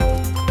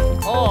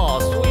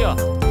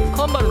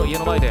家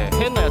の前で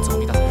変なやつを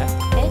見たぜ。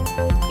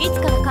いつ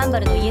からカンバ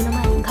ルの家の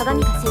前に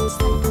鏡が設置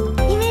されたの？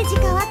イメージ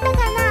変わったか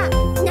な？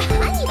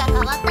何が変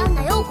わったん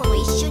だよ、この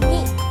一瞬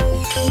に。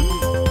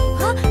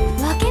あ、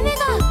分け目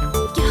が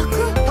逆。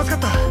助かっ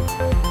た。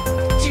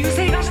銃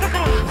声がしたか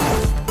ら。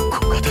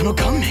小型の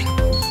顔面。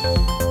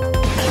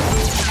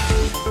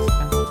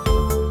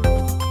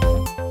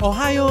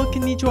Ohio,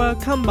 konnichiwa,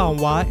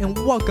 konbanwa, and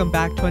welcome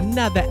back to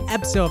another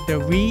episode of the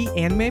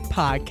Reanime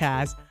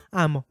Podcast.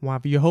 I'm one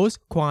of your hosts,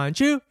 Quan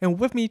Chu, and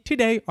with me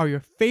today are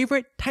your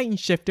favorite Titan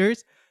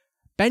shifters,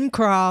 Ben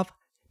Croft,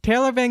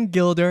 Taylor Van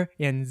Gilder,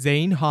 and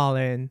Zane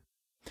Holland.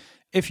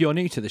 If you're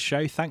new to the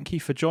show, thank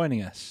you for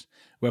joining us.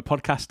 We're a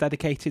podcast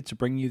dedicated to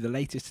bring you the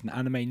latest in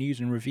anime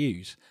news and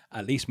reviews,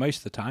 at least most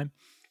of the time.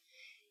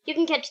 You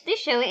can catch this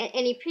show and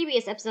any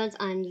previous episodes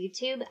on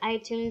YouTube,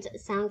 iTunes,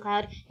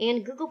 SoundCloud,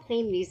 and Google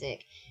Play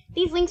Music.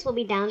 These links will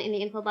be down in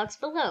the info box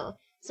below,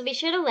 so be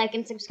sure to like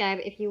and subscribe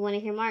if you want to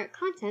hear more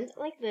content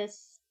like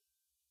this.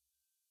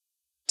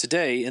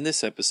 Today, in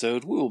this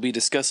episode, we will be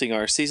discussing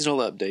our seasonal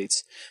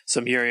updates,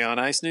 some Yuri on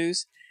Ice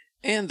news,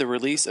 and the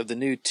release of the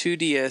new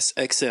 2DS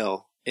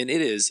XL, and it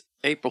is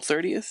April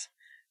 30th,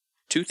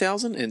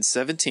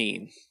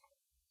 2017.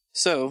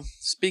 So,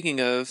 speaking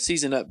of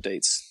season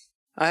updates,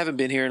 I haven't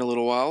been here in a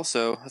little while,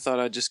 so I thought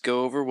I'd just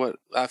go over what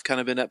I've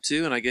kind of been up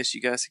to, and I guess you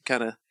guys can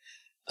kind of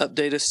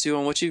update us too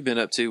on what you've been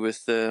up to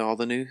with all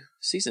the new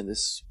season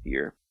this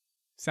year.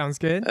 Sounds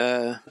good.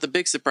 The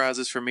big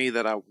surprises for me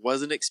that I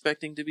wasn't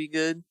expecting to be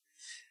good.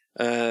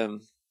 I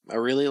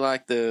really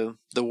like the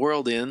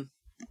World End.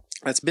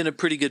 That's been a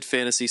pretty good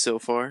fantasy so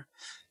far.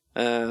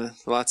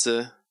 Lots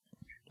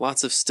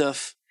of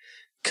stuff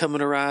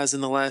coming arise in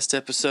the last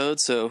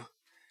episode, so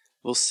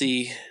we'll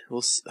see.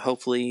 We'll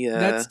hopefully.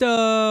 That's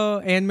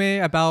the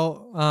anime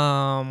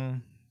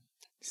about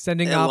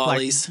sending off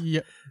lollies.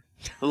 like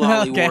The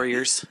Lolly Okay.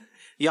 Warriors.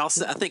 Y'all,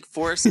 I think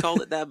Forrest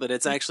called it that, but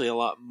it's actually a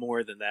lot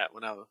more than that.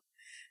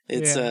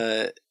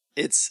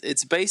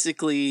 It's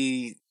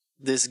basically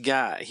this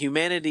guy.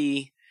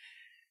 Humanity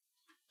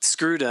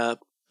screwed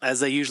up, as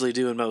they usually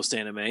do in most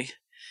anime,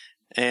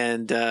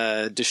 and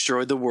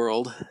destroyed the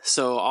world.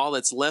 So all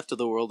that's left of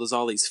the world is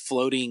all these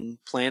floating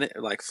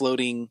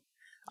floating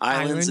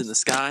islands in the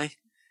sky,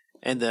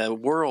 and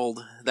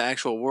the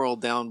actual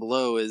world down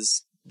below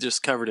is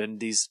just covered in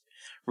these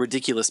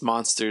ridiculous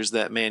monsters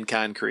that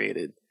mankind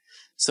created.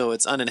 So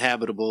it's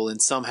uninhabitable,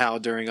 and somehow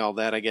during all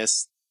that, I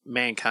guess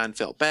mankind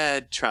felt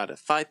bad, tried to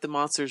fight the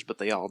monsters, but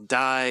they all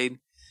died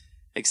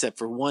except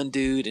for one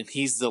dude, and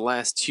he's the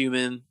last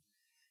human.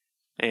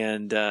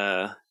 And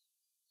but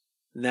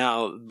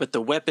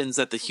the weapons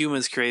that the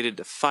humans created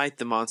to fight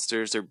the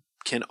monsters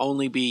can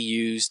only be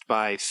used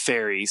by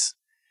fairies.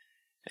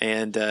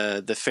 And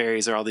the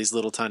fairies are all these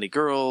little tiny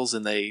girls,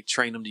 and they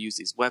train them to use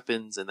these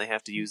weapons, and they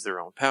have to use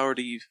their own power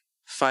to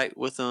fight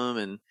with them,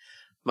 and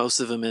most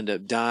of them end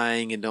up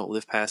dying and don't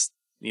live past,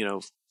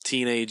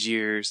 teenage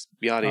years,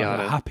 yada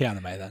yada. Happy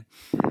anime then.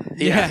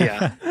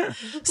 Yeah.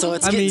 So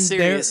it's getting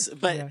serious,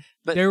 but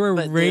they were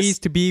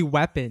raised to be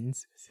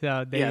weapons,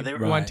 so they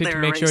wanted to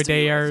make sure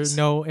they are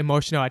no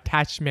emotional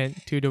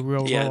attachment to the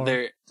real world.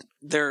 Yeah,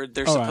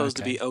 they're supposed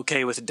to be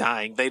okay with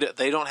dying. They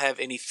don't have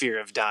any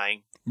fear of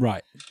dying.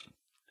 Right.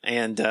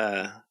 And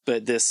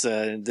but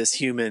this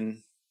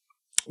human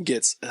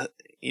gets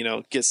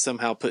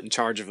somehow put in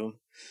charge of him,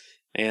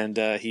 and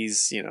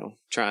he's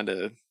trying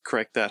to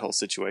correct that whole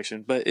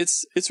situation. But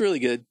it's really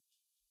good,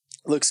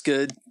 looks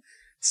good,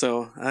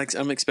 so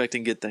I'm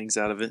expecting good things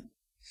out of it.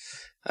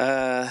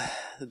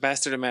 The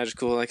Bastard of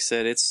Magical, like I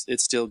said, it's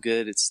still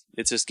good. It's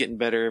just getting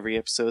better every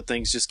episode.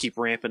 Things just keep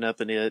ramping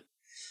up in it.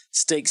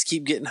 Stakes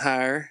keep getting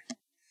higher,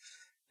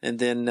 and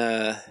then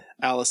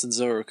Alice and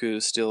Zoroku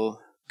is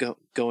still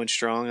going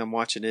strong. I'm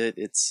watching it.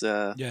 It's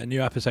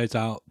new episode's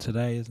out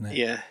today, isn't it?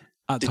 Yeah.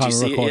 At Did time you of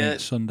see it recording, yet?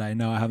 it's Sunday.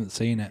 No, I haven't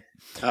seen it.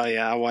 Oh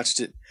yeah, I watched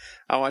it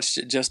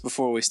just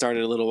before we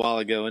started a little while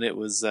ago, and it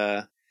was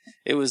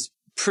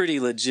pretty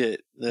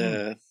legit.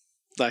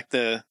 Like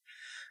the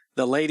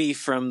lady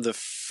from the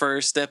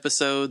first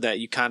episode that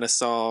you kind of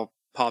saw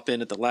pop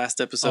in at the last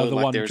episode, the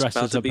like one there's dressed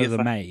about as to be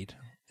a maid.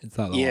 Is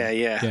that the yeah, one?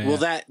 yeah. Well,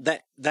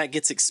 that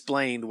gets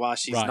explained why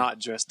she's Right. not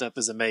dressed up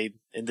as a maid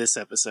in this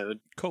episode.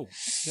 Cool.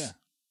 Yeah.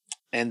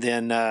 And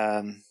then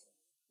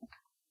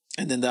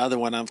the other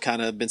one I've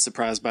kind of been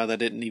surprised by that I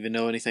didn't even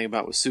know anything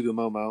about was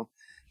Sugumomo,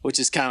 which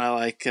is kind of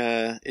like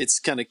it's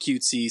kind of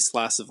cutesy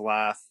slice of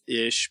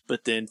life-ish,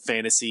 but then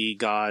fantasy,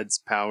 gods,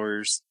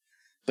 powers,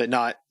 but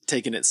not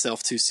taking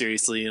itself too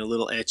seriously and a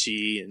little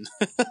ecchi, and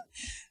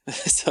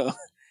so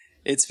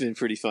it's been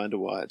pretty fun to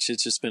watch.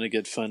 It's just been a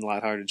good, fun,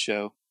 lighthearted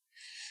show.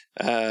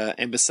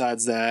 And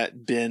besides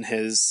that, Ben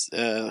has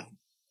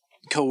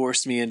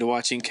coerced me into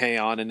watching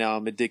K-On!, and now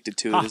I'm addicted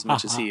to it as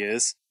much as he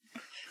is.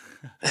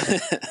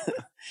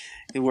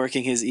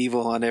 Working his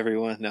evil on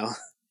everyone. No,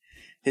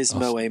 his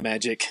Moe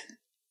magic.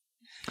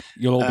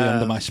 You'll all be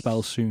under my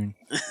spell soon.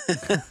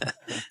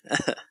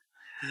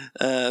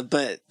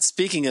 But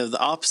speaking of the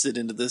opposite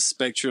end of the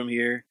spectrum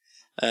here,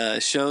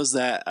 Shows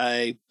that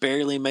I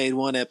barely made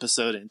one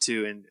episode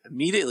into and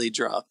immediately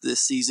dropped this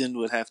season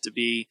would have to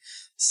be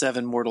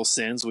Seven Mortal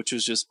Sins, which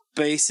was just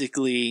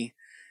basically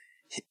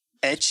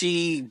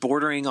ecchi,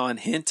 bordering on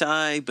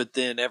hentai, but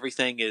then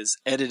everything is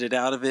edited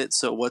out of it.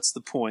 So what's the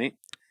point?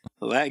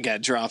 Well, that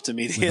got dropped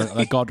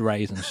immediately. The god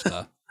rays and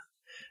stuff.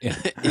 Yeah,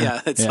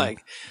 Yeah, it's Yeah. like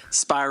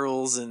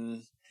spirals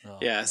and Oh,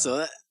 yeah. God. So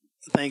that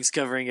thing's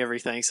covering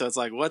everything. So it's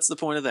like, what's the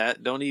point of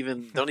that? Don't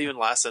even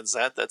license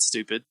that. That's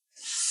stupid.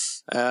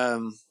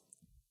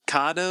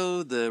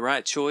 Kado, the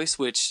right choice,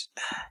 which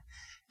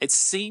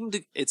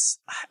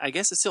I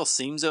guess it still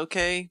seems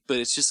okay, but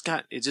it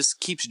just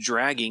keeps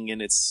dragging,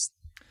 and it's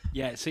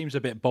Yeah, it seems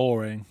a bit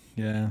boring.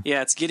 Yeah.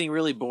 it's getting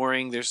really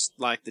boring. There's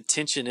like the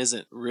tension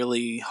isn't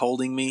really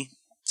holding me,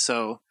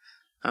 so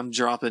I'm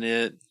dropping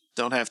it.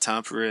 Don't have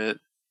time for it,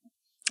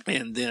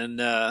 and then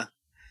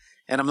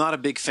and I'm not a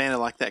big fan of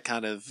like that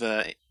kind of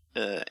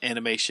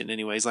animation,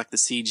 anyways, like the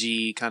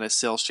CG kind of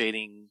cell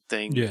shading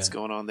thing that's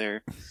going on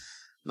there.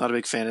 Not a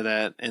big fan of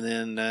that. And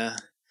then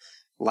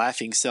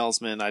Laughing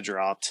Salesman, I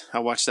dropped. I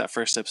watched that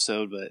first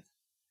episode, but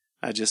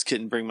I just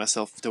couldn't bring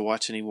myself to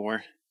watch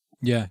anymore.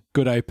 Yeah,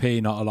 good OP,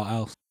 not a lot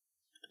else.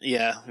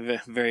 Yeah,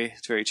 very,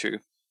 very true.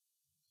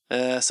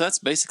 So that's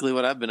basically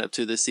what I've been up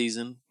to this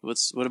season.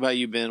 What about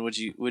you, Ben? What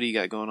do you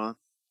got going on?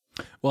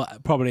 Well,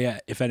 probably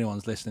if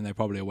anyone's listening, they're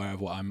probably aware of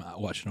what I'm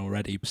watching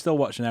already. Still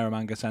watching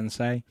Eromanga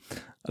Sensei.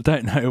 I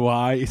don't know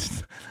why.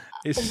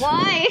 It's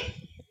Why?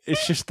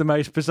 It's just the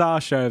most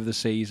bizarre show of the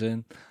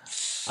season.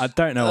 I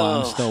don't know why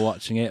I'm still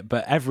watching it,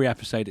 but every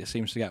episode it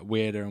seems to get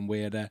weirder and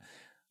weirder.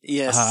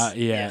 Yes.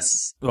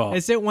 Yes. Well,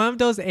 Is it one of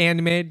those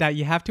anime that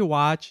you have to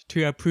watch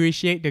to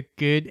appreciate the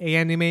good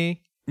anime?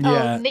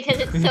 yeah. Oh,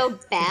 because it's so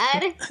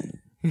bad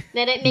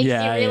that it makes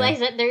Yeah, you realize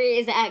that there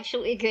is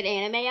actually good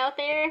anime out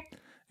there.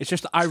 It's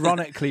just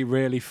ironically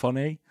really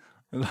funny.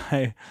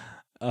 Like,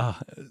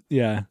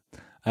 yeah.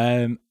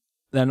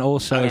 Then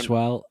also as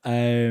well,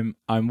 I'm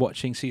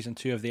watching season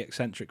 2 of The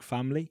Eccentric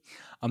Family.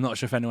 I'm not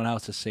sure if anyone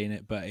else has seen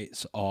it, but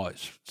it's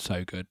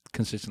so good.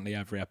 Consistently,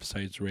 every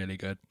episode's really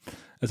good.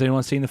 Has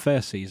anyone seen the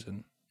first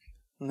season?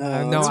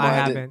 No, No, that's why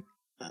I didn't- haven't.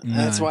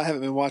 That's No. why I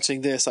haven't been watching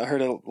this. I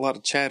heard a lot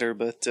of chatter,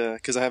 but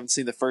because I haven't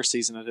seen the first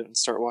season, I didn't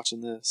start watching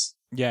this.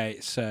 Yeah,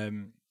 it's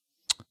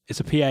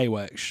a PA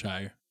Works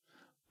show,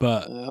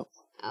 but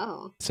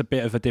Oh. it's a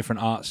bit of a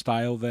different art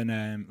style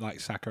than like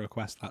Sakura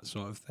Quest, that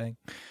sort of thing.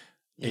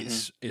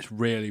 It's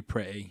really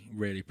pretty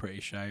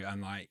show,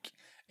 and like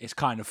it's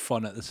kind of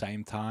fun at the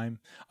same time.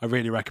 I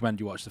really recommend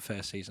you watch the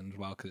first season as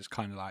well, because it's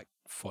kind of like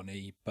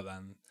funny, but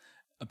then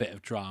a bit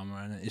of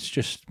drama, and it's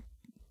just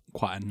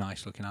quite a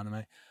nice looking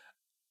anime.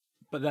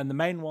 But then the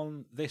main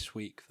one this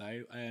week,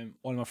 though,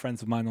 one of my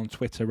friends of mine on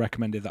Twitter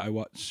recommended that I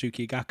watch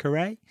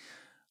Tsukigakure,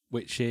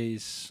 which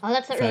is Oh,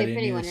 that's that fairly really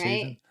pretty new one, this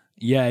right?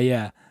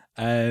 season.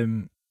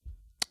 Yeah.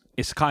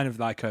 It's kind of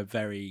like a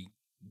very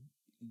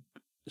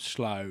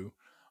slow,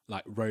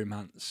 like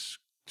romance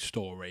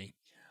story,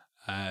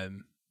 but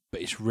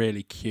it's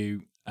really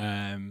cute.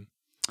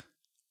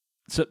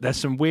 So there's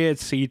some weird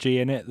CG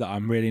in it that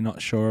I'm really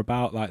not sure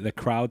about, like the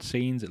crowd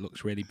scenes. It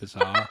looks really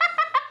bizarre.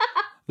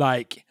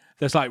 Like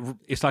there's like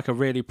it's like a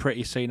really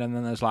pretty scene, and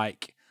then there's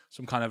like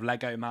some kind of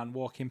Lego man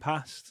walking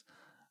past.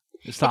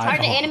 It's hard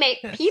to animate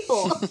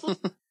people.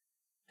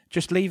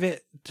 Just leave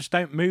it. Just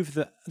don't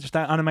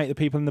animate the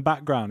people in the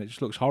background. It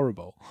just looks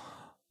horrible.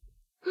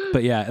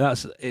 But yeah,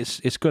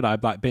 it's good. I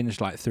like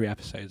binged like 3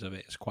 episodes of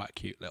it. It's quite a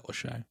cute little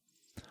show.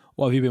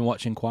 What have you been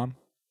watching, Kwan?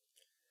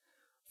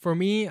 For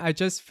me, I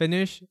just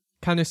finished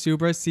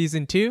Konosuba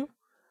season 2,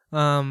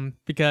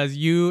 because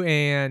you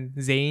and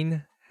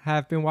Zane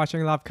have been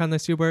watching a lot of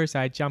Konosuba, so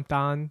I jumped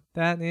on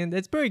that, and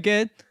it's pretty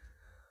good.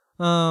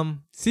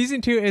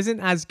 Season 2 isn't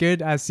as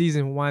good as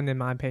season 1 in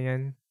my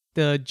opinion.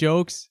 The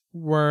jokes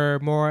were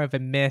more of a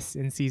miss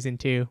in season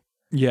 2.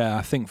 Yeah,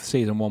 I think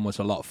season 1 was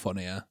a lot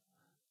funnier.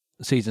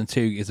 Season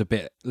 2 is a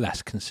bit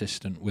less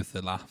consistent with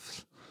the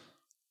laughs.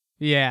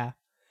 Yeah.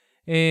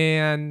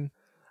 And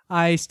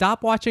I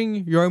stopped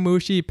watching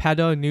Yorumushi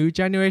Pedo New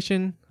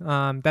Generation.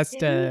 That's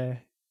the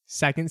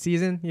second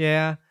season.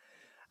 Yeah.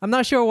 I'm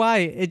not sure why.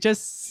 It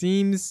just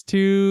seems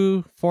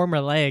too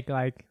formulaic.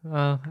 Like,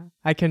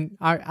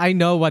 I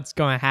know what's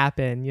going to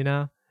happen, you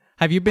know?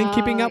 Have you been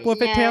keeping up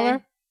with it,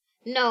 Taylor?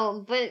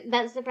 No, but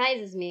that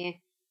surprises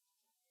me.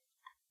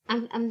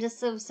 I'm just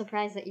so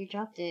surprised that you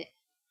dropped it.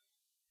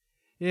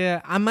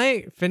 Yeah, I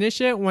might finish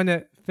it when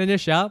it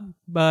finish up,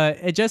 but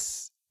it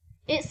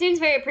seems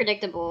very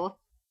predictable.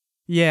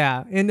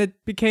 yeah, and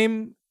it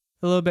became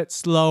a little bit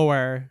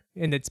slower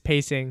in its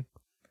pacing.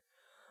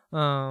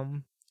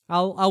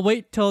 I'll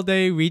wait till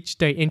they reach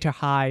the Inter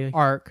High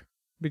arc,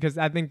 because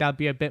I think that'd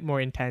be a bit more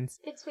intense.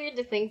 It's weird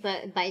to think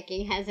that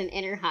biking has an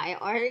inner high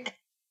arc.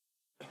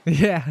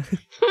 Yeah.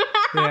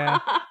 Yeah.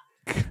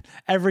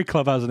 Every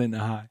club has an inner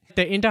high.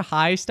 The Inter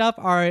High stuff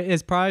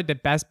is probably the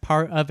best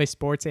part of a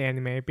sports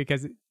anime,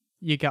 because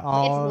you get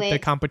all the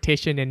lit.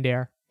 competition in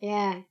there.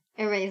 Yeah.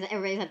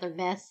 Everybody's at their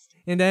best.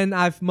 And then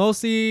I've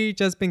mostly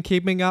just been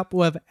keeping up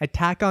with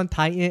Attack on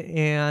Titan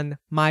and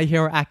My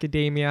Hero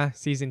Academia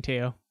Season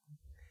 2.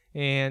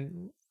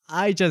 And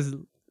I just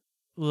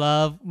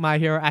love My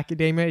Hero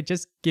Academia. It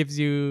just gives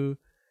you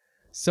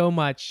so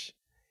much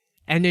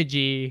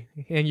energy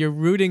and you're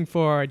rooting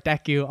for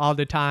Deku all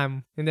the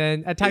time. And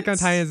then Attack on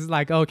Titan is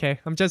like, okay,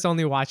 I'm just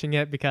only watching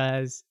it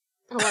because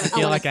I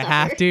feel like I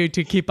have to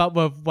keep up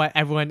with what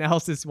everyone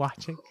else is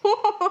watching.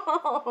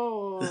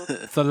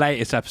 The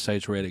latest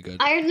episode's really good.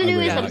 I heard the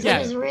newest like episode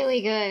it. is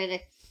really good.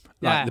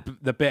 Yeah. Like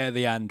the bit at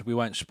the end, we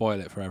won't spoil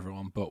it for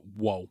everyone, but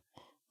whoa.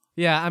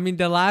 Yeah, I mean,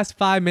 the last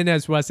 5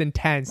 minutes was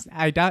intense.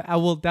 I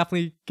will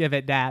definitely give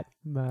it that.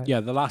 But Yeah,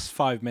 the last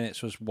 5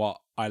 minutes was what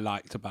I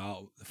liked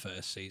about the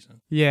first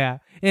season. yeah.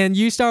 And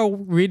you start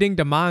reading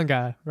the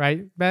manga,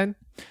 right, Ben?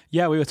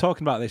 Yeah, we were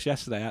talking about this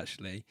yesterday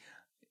actually,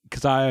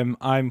 because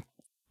I'm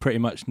pretty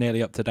much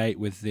nearly up to date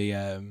with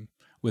the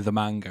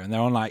manga, and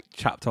they're on like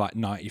chapter like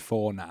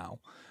 94 now,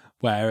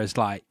 whereas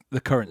like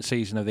the current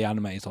season of the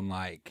anime is on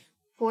like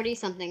 40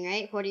 something,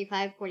 right?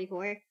 45,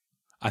 44.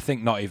 I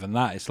think not even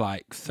that. It's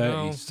like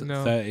 30,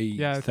 No. 30,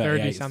 Yeah, 38,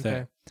 30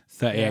 something.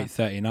 38, Yeah.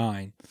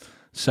 39.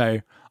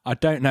 So I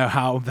don't know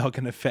how they're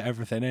going to fit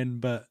everything in,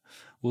 but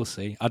we'll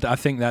see. I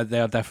think that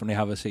they'll definitely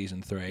have a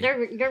season 3. They're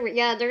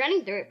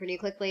running through it pretty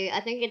quickly.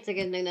 I think it's a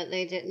good thing that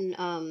they didn't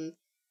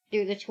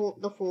do the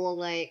full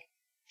like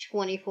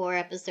 24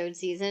 episode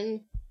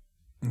season,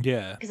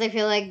 Yeah. because I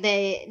feel like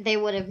they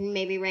would have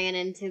maybe ran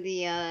into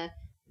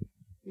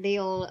the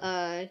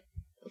old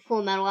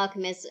Full Metal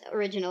Alchemist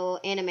original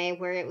anime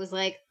where it was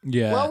like,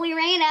 Yeah. well, we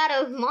ran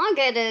out of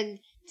manga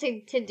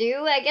to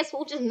do. I guess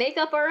we'll just make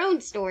up our own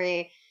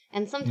story.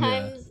 And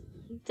sometimes,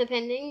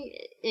 depending,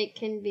 it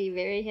can be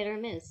very hit or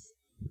miss.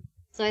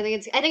 So I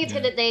think it's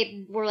good that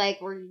they were like,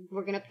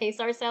 we're gonna pace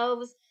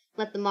ourselves,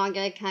 let the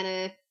manga kind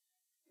of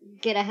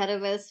get ahead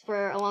of us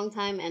for a long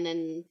time, and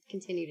then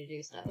continue to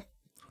do stuff.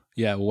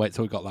 Yeah, we'll wait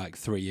till we've got like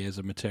 3 years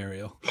of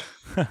material.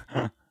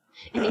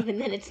 And even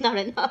then, it's not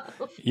enough.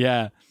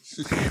 Yeah.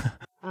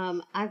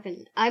 I'm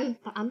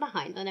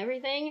behind on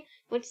everything,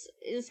 which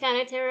is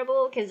kind of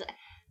terrible because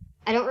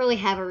I don't really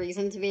have a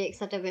reason to be,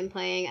 except I've been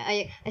playing.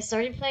 I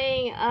started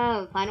playing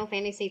Final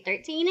Fantasy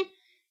 13,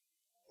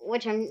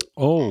 which I'm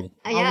Oh.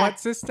 On yeah. what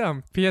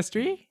system?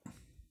 PS3?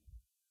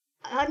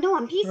 No,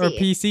 on PC. Or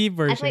PC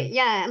version?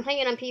 I'm playing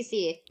it on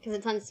PC because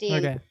it's on Steam.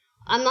 Okay.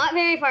 I'm not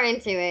very far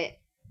into it.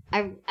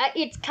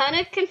 It's kind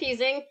of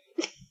confusing.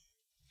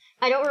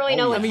 I don't really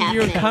know I what's mean,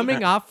 happening. you're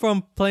coming off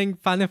from playing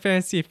Final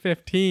Fantasy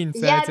 15, so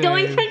Yeah, it's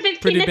going a from 15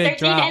 pretty to big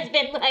 13 drop. has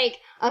been like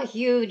a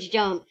huge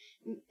jump.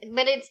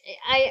 But it's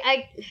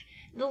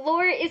the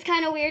lore is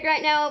kind of weird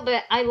right now,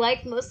 but I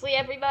like mostly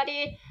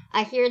everybody.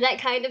 I hear that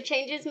kind of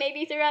changes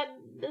maybe throughout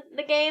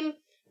the game,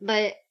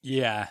 but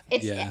Yeah.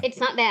 it's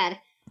not bad.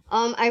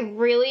 I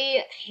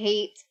really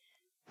hate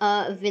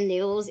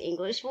Vanille's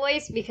English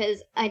voice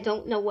because I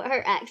don't know what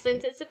her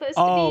accent is supposed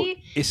Oh, to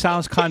be. it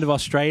sounds kind of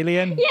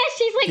Australian. Yeah,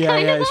 she's like Yeah,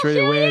 kind yeah, of it's really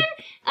Australian. weird.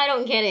 I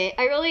don't get it.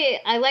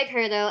 I like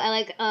her though. I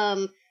like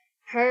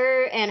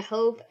her and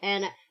Hope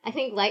and I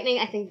think Lightning.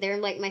 I think they're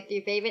like my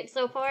 3 favorites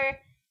so far.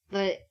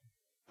 But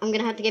I'm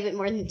gonna have to give it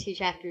more than 2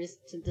 chapters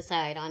to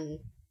decide on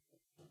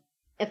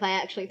if I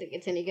actually think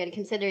it's any good,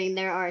 considering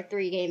there are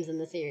 3 games in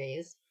the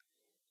series.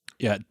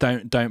 Yeah,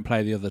 don't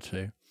play the other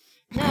 2.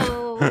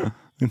 No,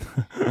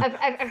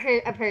 I've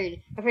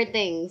heard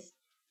things,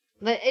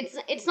 but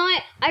it's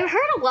not. I've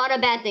heard a lot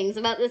of bad things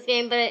about this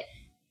game, but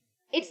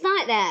it's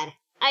not bad.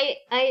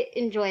 I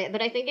enjoy it,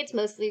 but I think it's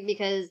mostly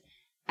because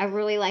I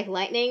really like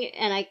Lightning,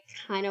 and I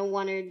kind of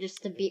want her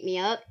just to beat me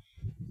up.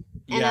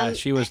 And Yeah,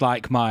 she was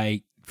like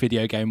my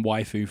video game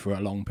waifu for a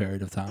long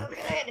period of time.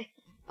 Good.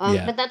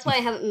 Yeah. But that's why I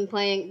haven't been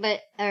playing,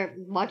 or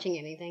watching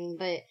anything.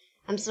 But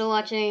I'm still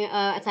watching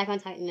Attack on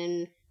Titan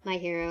and My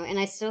Hero, and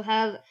I still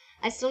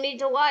need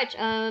to watch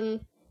the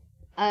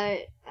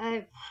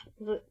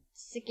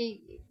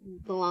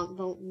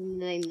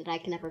name that I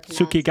can never pronounce.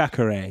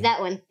 Tsukigakure. That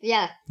one,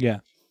 yeah. Yeah.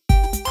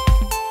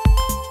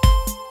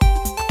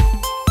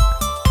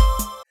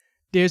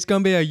 There's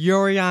gonna be a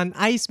Yuri on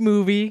Ice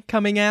movie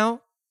coming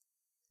out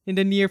in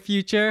the near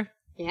future.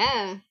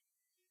 Yeah.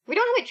 We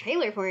don't have a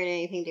trailer for it or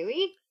anything, do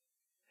we?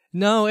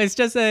 No, it's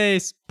just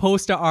a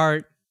poster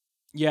art.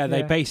 Yeah, they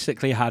Yeah.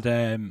 basically had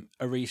a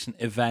recent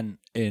event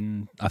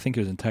in, I think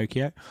it was in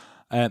Tokyo.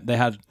 They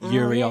had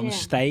Yuri yeah, on yeah.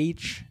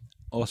 stage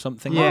or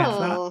something Yeah. like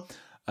that. Oh.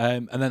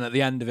 And then at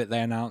the end of it,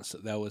 they announced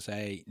that there was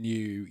a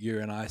new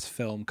Yuri on Ice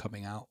film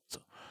coming out.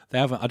 They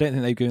haven't. I don't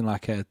think they've given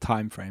like a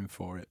time frame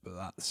for it, but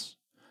that's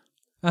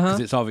because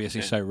it's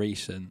obviously so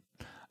recent.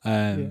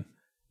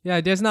 Yeah,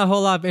 there's not a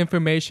whole lot of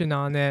information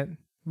on it.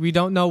 We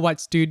don't know what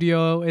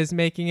studio is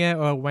making it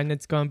or when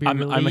it's going to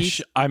be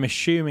released. I'm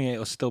assuming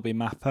it'll still be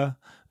Mappa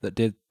that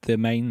did the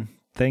main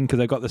thing because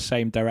they've got the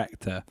same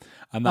director,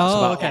 and that's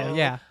okay,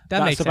 yeah,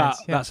 that makes about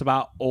sense. Yeah. that's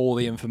about all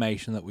the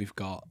information that we've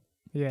got.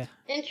 Yeah.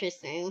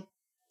 Interesting.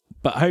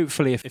 But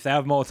hopefully, if they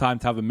have more time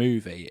to have a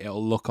movie,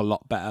 it'll look a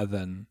lot better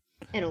than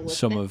It'll look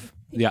some better. of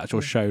the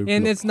actual show.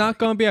 And looked it's not like.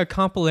 going to be a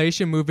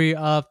compilation movie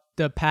of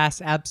the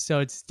past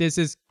episodes, this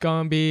is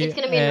gonna be It's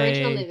gonna be an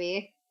original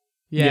movie.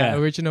 Yeah, Yeah.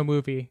 original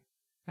movie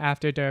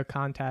after the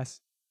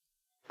contest.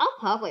 I'll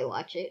probably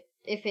watch it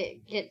if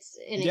it gets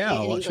an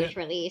I'll watch English it.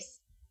 release.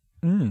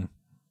 Mm.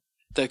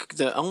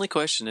 The only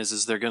question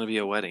is there going to be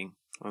a wedding?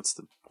 That's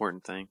the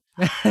important thing.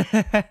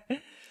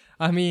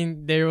 I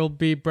mean, they will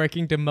be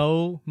breaking the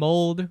mold.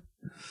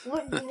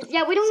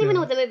 Yeah, we don't So- even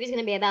know what the movie's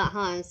gonna be about,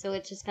 huh? So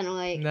it's just kind of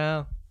like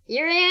No.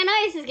 Yuri on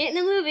Ice is getting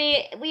a movie.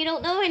 We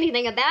don't know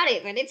anything about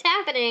it, but it's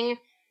happening.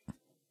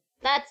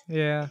 That's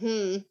Yeah.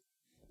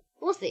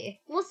 We'll see.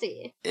 We'll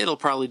see. It'll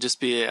probably just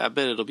be. I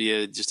bet it'll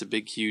be just a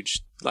big,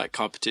 huge like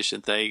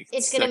competition thing.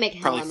 It's gonna that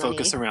make probably hella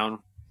focus money. around.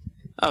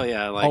 Oh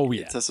yeah, like Oh,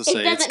 yeah. That's what It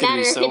I say. It's doesn't gonna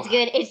matter be if so. it's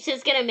good. It's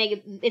just gonna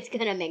make. It's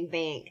gonna make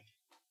bank.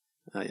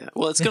 Oh yeah.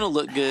 Well, it's gonna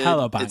look good.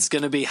 Hella bank. It's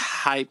gonna be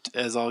hyped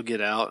as all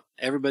get out.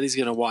 Everybody's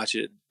gonna watch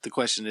it. The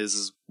question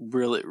is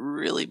will it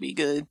really be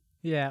good?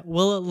 Yeah.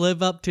 Will it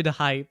live up to the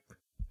hype?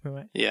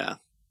 Right. Yeah.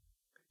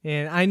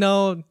 And I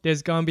know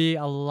there's gonna be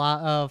a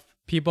lot of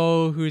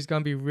people who's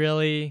gonna be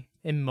really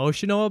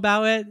emotional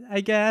about it,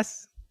 I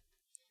guess.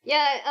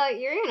 Yeah,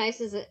 Yuri on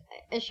Ice is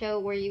a show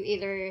where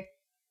it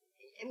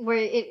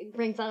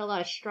brings out a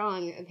lot of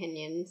strong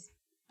opinions,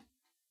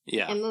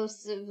 Yeah. and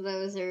most of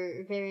those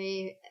are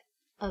very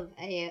of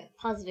a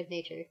positive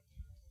nature.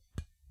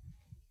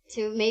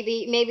 To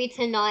maybe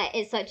to not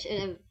as such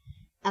a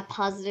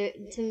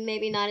positive, to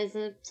maybe not as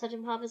such a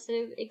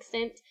positive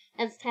extent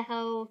as to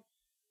how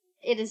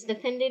it is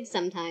defended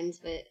sometimes,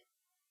 but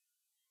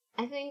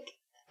I think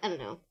I don't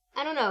know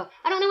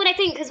what I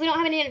think because we don't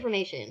have any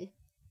information.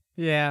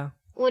 Yeah.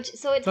 So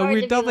it's But hard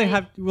we to definitely be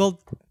like,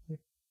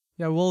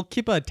 we'll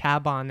keep a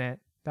tab on it.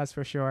 That's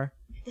for sure.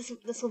 This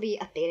will be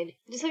updated.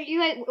 So you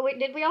guys,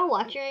 did we all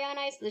watch Yuri on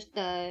Ice,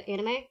 the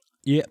anime?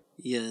 Yeah.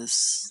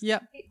 Yes.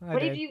 Yep. What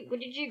did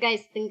you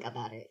guys think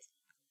about it?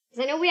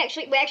 Because I know we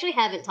actually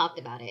haven't talked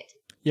about it.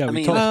 Yeah, I we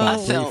mean, talked I about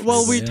it. felt- briefly,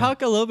 Well, we yeah.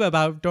 talked a little bit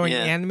about during Yeah.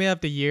 Anime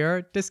of the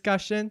Year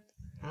discussion,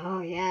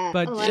 Oh yeah.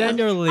 but Oh,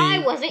 generally, I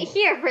wasn't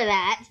here for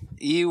that.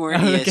 You were.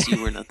 Okay. Yes,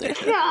 you were not there.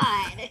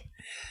 God.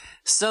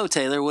 So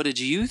Taylor, what did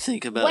you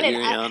think about What did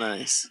Yuri I- on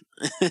Ice?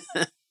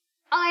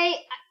 I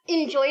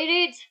enjoyed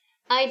it.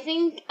 I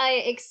think I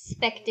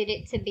expected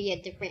it to be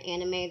a different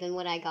anime than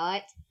what I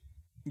got.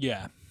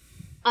 Yeah.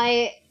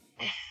 I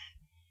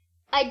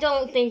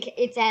don't think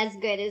it's as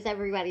good as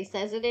everybody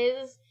says it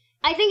is.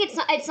 I think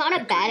it's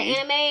not a bad Agreed.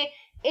 anime.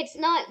 It's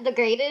not the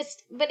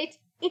greatest, but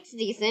it's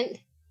decent.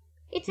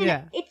 It's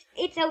Yeah.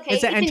 it's okay.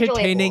 it's an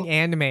entertaining enjoyable.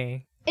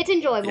 anime. It's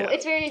enjoyable. Yeah.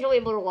 It's very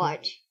enjoyable to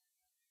watch.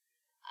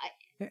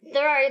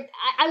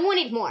 I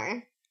wanted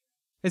more.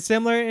 It's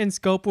similar in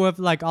scope with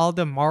like all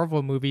the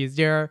Marvel movies.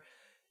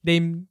 They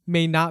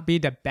may not be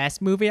the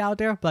best movie out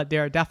there, but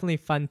they're definitely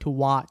fun to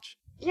watch.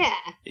 Yeah.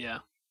 Yeah.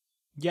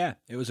 Yeah,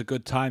 it was a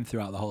good time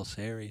throughout the whole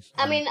series.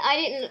 I mean,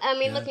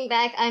 Yeah. looking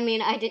back,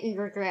 I didn't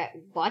regret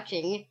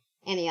watching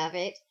any of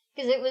it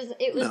because it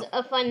was No.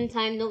 a fun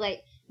time to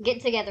like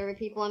get together with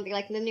people and be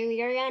like, the new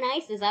Yuri on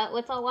Ice is out.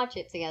 Let's all watch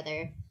it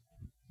together.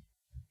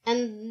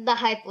 And the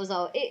hype was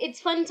all. It's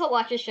fun to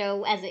watch a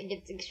show as it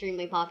gets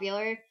extremely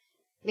popular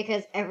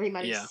because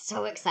everybody's Yeah.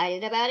 so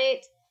excited about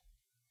it.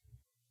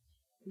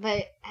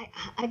 But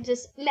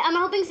I'm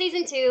hoping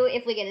season 2,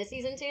 if we get a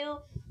season 2,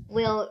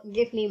 will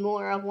give me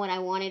more of what I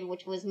wanted,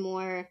 which was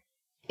more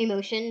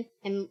emotion,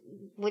 and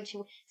which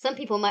some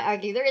people might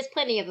argue there is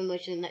plenty of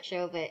emotion in that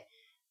show, but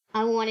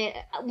I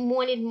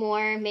wanted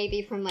more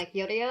maybe from like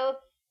Yorio,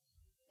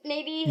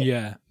 maybe,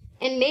 Yeah.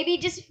 and maybe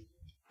just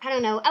I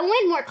don't know. I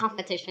wanted more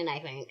competition, I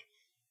think,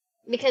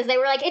 because they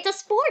were like it's a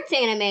sports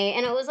anime,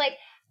 and it was like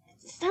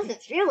this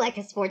doesn't feel like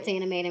a sports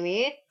anime to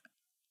me.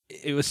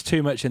 It was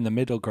too much in the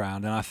middle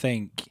ground, and I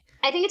think,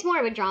 I think it's more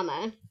of a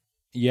drama.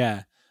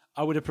 yeah,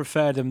 I would have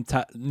preferred them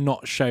to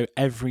not show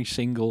every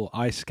single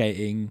ice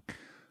skating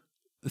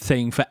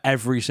thing for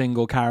every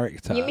single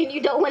character. You mean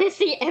you don't want to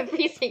see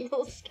every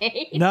single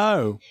skate?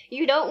 No.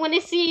 You don't want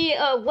to see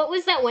what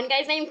was that one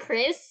guy's name,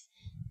 Chris?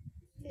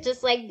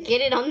 Just like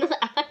get it on the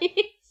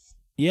ice.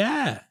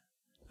 Yeah.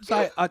 It's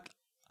like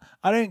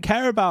I don't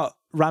care about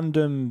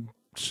random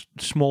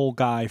small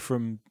guy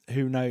from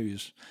who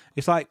knows.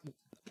 It's like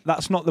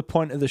that's not the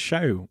point of the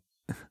show.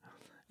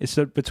 It's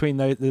between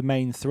the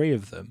main three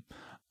of them.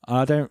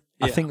 I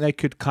Yeah. think they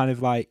could kind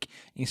of like,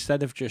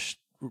 instead of just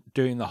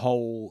doing the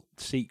whole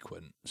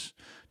sequence,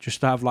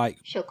 just have like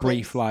Show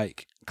brief clips.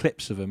 like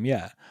clips of them.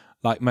 Yeah,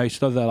 like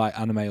most other like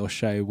anime or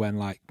show when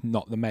like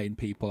not the main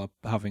people are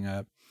having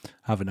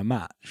a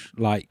match.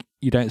 Like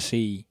you don't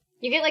see.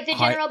 You get like the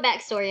general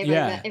backstory of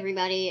Yeah.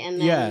 everybody, and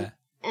then Yeah.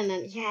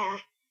 yeah.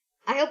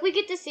 I hope we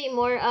get to see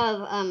more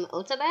of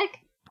Otabek,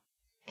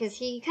 because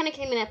he kind of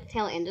came in at the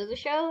tail end of the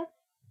show,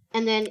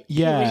 and then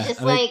he Yeah, was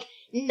just and they- like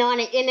not,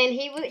 and then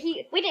he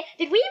wait,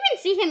 did we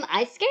even see him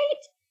ice skate?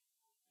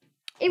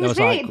 It There was was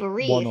very like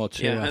brief. one or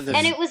two. Yeah, I and think. there's-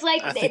 And it was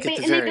like, I they think at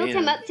the built very him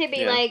end, up to be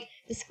yeah. like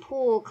this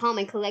cool, calm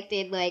and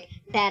collected, like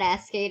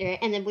badass skater,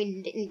 and then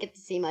we didn't get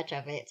to see much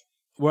of it.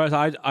 Whereas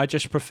I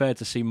just prefer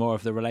to see more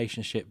of the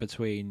relationship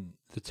between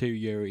the two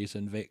Yuris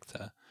and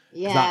Victor.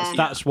 Yeah,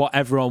 That's what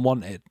everyone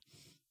wanted.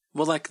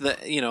 Well, like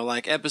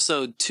like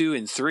episode 2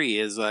 and 3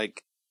 is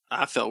like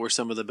I felt were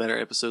some of the better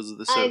episodes of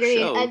the I agree.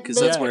 show because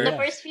The that's where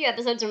first few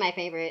episodes are my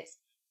favorites.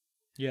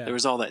 Yeah. there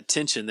was all that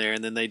tension there,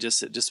 and then it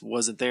just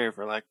wasn't there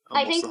for like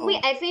I almost think the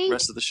whole I think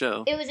rest of the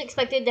show. it was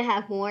expected to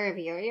have more of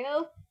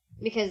Yurio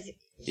because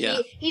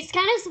he's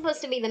kind of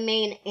supposed to be the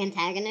main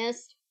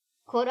antagonist,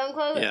 quote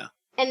unquote. Yeah,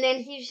 And then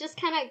he's just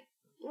kind of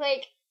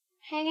like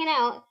hanging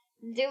out,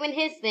 doing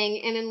his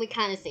thing, and then we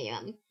kind of see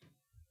him,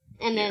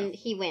 and then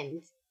he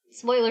wins.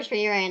 Spoilers for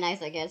Yuri and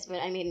Ice, I guess,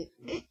 but I mean,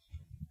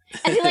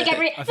 I feel like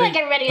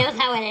everybody knows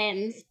how it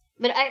ends.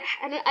 But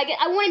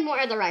I wanted more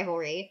of the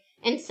rivalry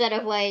instead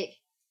of like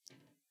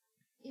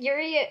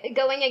Yuri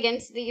going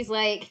against these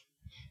like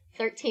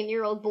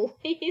 13-year-old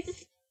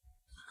boys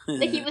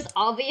that he was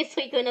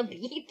obviously gonna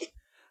beat.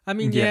 I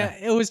mean, yeah,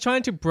 it was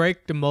trying to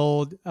break the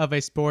mold of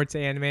a sports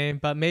anime,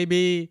 but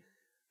maybe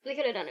They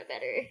could have done it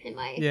better, in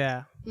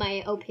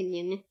my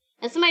opinion.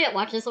 As somebody that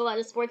watches a lot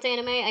of sports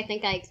anime, I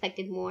think I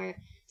expected more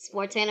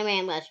sports anime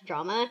and less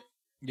drama.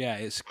 Yeah,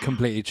 it's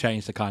completely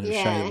changed the kind of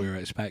show that we were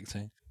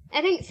expecting.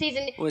 I think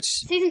season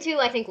 2,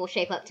 I think, will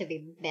shape up to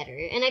be better,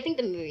 and I think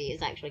the movie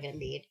is actually going to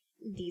be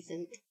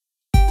decent.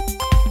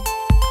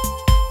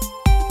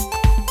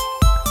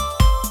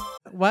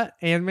 what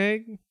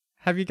anime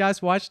have you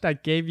guys watched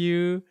that gave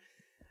you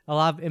a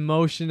lot of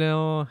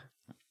emotional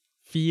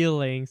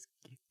feelings?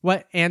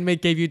 What anime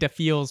gave you the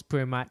feels,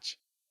 pretty much?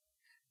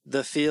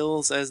 the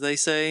feels, as they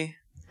say.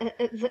 The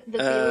feels,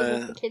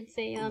 as the kids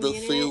say on the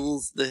internet.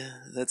 Feels,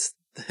 that's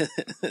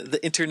the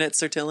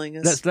internets are telling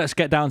us. Let's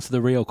get down to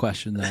the real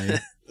question though.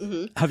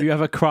 Mm-hmm. Have you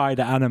ever cried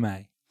at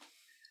anime?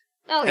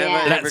 Oh, Have I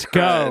yeah. ever Let's cried?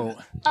 go.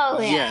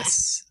 Oh, yeah.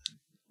 Yes.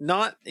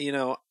 Not,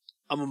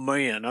 I'm a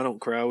man. I don't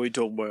cry. We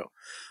talk about.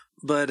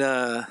 But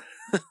I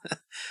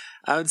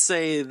would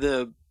say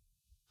the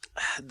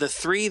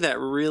 3 that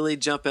really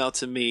jump out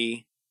to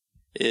me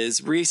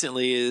is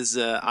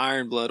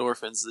Iron Blood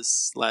Orphans.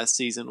 This last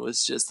season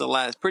was just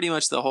pretty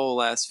much the whole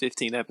last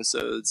 15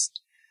 episodes.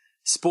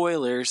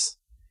 Spoilers.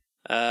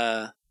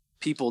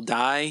 People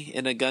die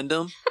in a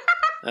Gundam.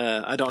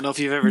 I don't know if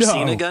you've ever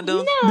seen a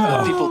Gundam.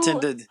 No.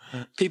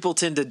 People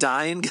tend to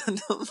die in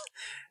Gundam,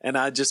 and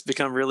I just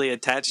become really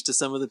attached to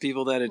some of the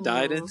people that had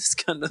died in this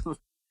Gundam.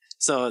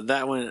 So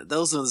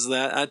those ones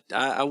that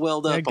I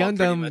welled up on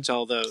pretty much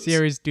all those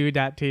series do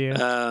that to you.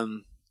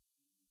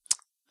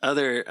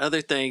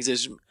 Other things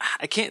is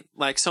I can't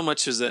like so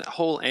much as a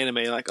whole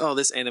anime like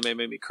this anime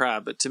made me cry,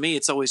 but to me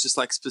it's always just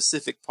like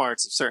specific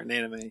parts of certain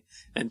anime,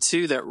 and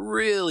 2 that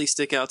really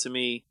stick out to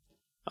me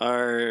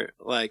are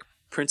like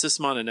Princess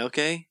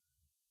Mononoke,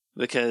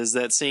 because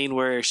that scene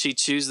where she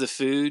chews the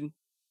food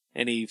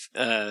and he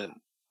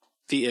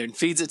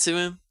feeds it to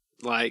him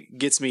like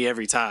gets me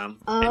every time,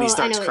 and he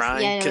starts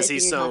crying because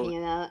he's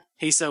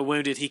so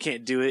wounded he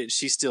can't do it.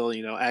 She still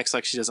acts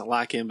like she doesn't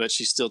like him, but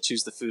she still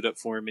chews the food up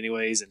for him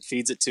anyways and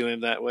feeds it to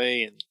him that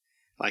way, and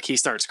like he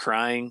starts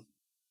crying,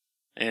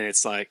 and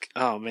it's like,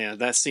 oh man,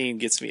 that scene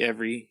gets me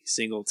every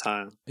single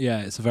time.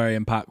 Yeah, it's very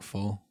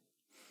impactful.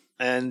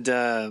 And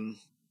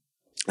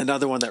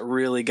another one that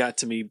really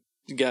got me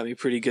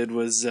pretty good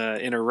was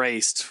in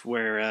Erased,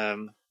 where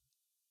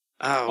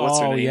what's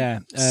her name? Yeah,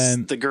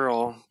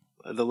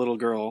 the little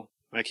girl,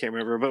 I can't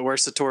remember, but where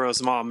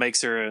Satoru's mom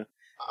makes her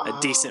a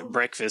decent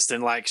breakfast,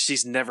 and like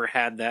she's never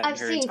had that in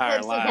her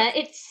entire life. That.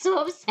 It's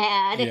so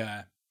sad.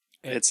 Yeah,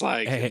 it's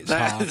like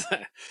hard.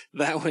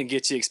 that one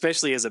gets you,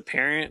 especially as a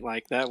parent.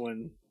 Like that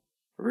one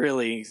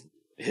really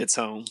hits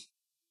home.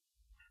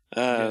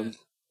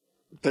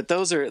 But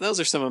those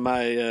are some of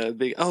my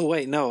big. Oh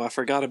wait, no, I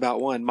forgot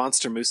about one.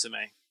 Monster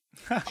Musume,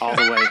 all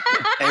the way,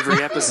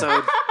 every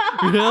episode.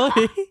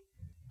 Really?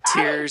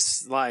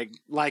 Tears like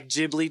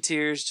Ghibli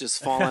tears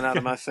just falling out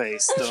of my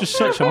face. It's just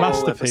such a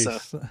masterpiece.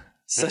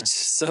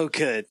 So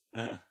good.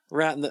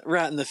 Right in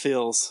the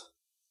feels.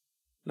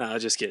 No,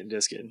 just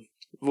kidding.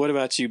 What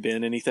about you,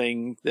 Ben?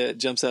 Anything that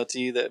jumps out to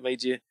you that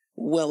made you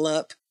well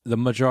up? The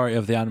majority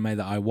of the anime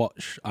that I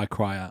watch, I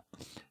cry at.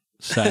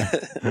 So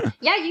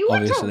yeah, you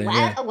watch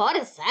a lot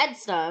of sad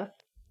stuff.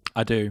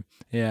 I do,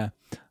 yeah.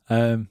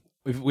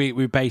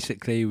 We've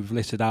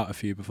listed out a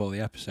few before the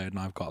episode, and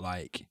I've got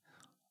like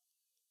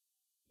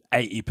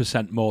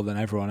 80% more than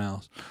everyone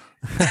else.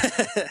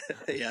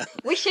 Yeah,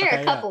 we share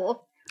a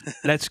couple.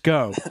 Let's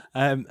go.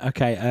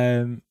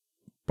 Okay.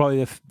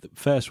 Probably the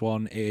first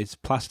one is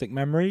Plastic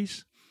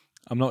Memories.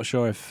 I'm not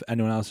sure if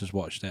anyone else has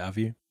watched it. Have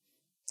you?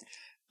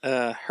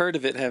 Heard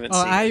of it, haven't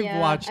seen it. I've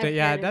watched it.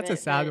 Yeah, that's a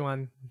sad but...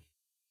 one.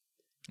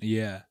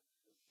 Yeah.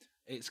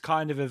 It's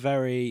kind of a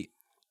very...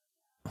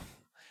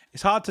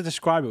 It's hard to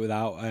describe it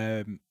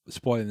without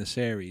spoiling the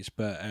series,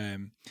 but...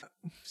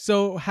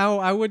 So how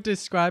I would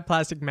describe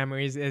Plastic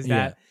Memories is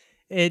that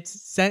it's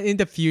set in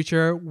the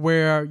future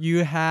where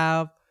you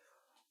have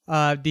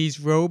these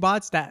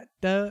robots that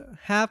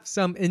have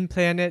some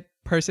implanted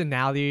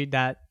personality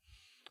that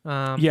is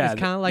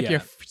kind of like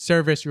your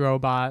service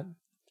robot,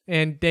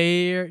 and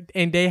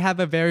they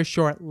have a very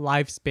short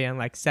lifespan,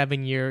 like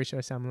 7 years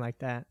or something like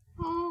that.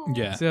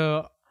 Yeah.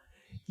 So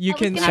you I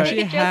can was gonna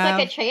actually make a joke have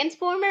like a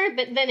transformer,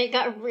 but then it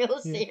got real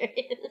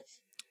serious.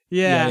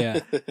 yeah,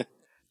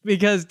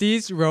 because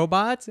these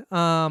robots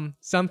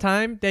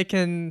sometimes they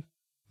can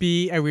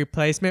be a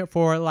replacement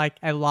for like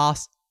a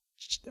lost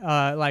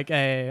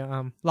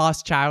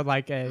lost child,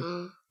 like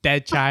a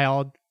dead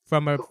child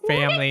from a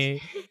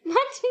family. That's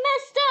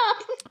messed up.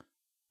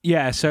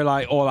 Yeah, so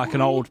like, or like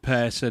an old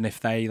person, if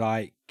they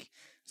like,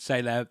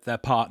 say their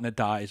partner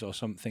dies or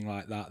something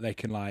like that, they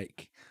can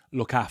like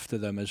look after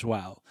them as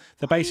well.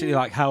 They're basically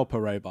like helper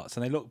robots,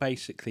 and they look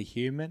basically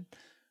human.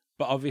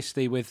 But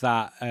obviously, with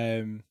that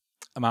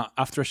amount,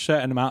 after a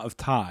certain amount of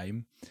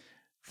time,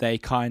 they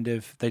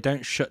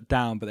don't shut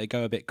down, but they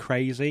go a bit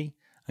crazy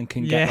and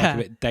can get like a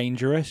bit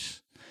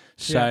dangerous.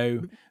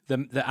 So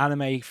the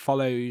anime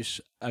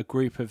follows a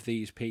group of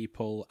these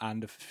people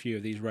and a few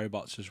of these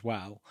robots as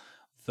well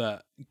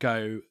that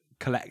go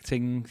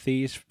collecting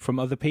these from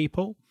other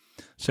people.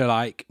 So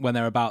like when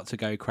they're about to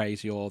go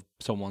crazy or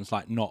someone's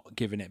like not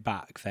giving it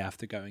back, they have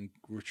to go and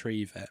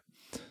retrieve it.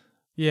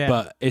 Yeah.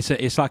 But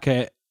it's like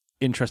a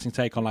interesting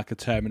take on like a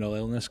terminal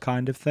illness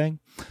kind of thing.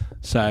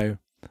 So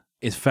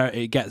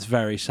it gets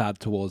very sad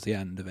towards the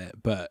end of it,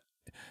 but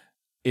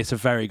it's a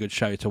very good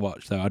show to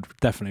watch, though. I'd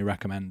definitely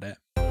recommend it.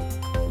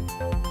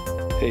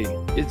 Hey,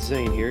 it's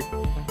Zane here.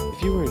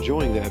 If you were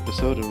enjoying the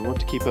episode and want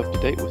to keep up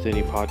to date with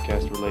any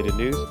podcast-related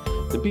news,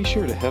 then be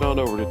sure to head on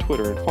over to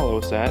Twitter and follow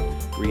us at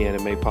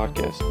Reanime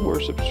Podcast,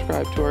 or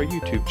subscribe to our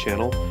YouTube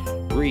channel,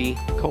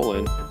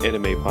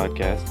 Re:*Anime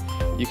Podcast.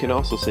 You can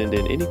also send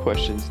in any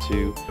questions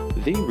to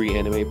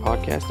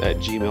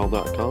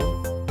thereanimepodcast@gmail.com.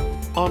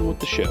 On with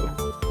the show.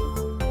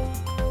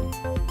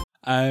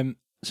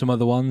 Some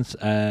other ones.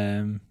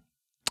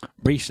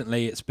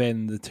 Recently, it's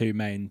been the two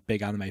main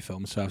big anime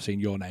films, so I've seen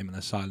Your Name and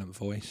A Silent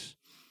Voice.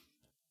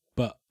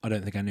 But I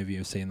don't think any of you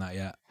have seen that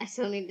yet. I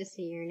still need to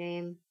see Your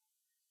Name.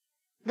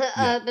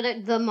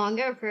 The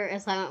manga for A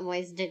Silent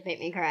Voice did make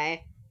me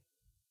cry.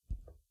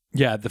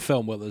 Yeah, the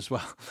film will as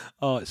well.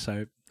 Oh, it's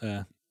so...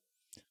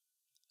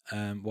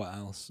 what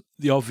else?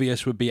 The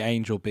obvious would be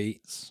Angel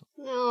Beats.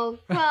 Oh,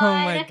 God.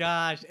 Oh my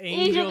gosh,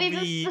 Angel Beats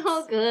Beats is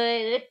so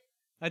good.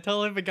 I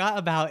totally forgot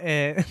about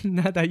it.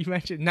 Now that you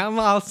mentioned, now I'm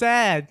all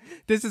sad.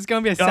 This is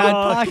gonna be a sad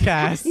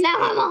podcast. Now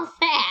I'm all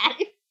sad.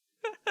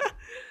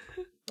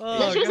 Oh,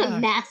 this was a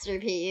gosh.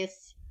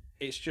 masterpiece.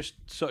 It's just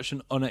such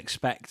an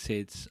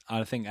unexpected...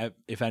 I think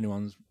if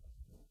anyone's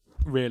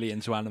really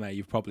into anime,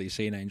 you've probably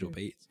seen Angel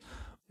Beats.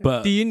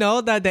 But do you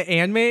know that the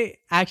anime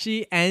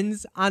actually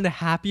ends on a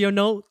happier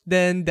note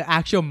than the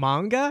actual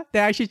manga? They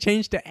actually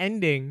changed the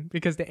ending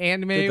because the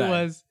anime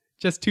was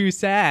just too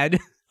sad.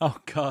 Oh,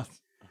 God.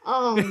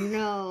 Oh,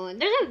 no.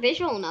 There's a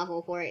visual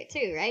novel for it,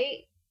 too, right?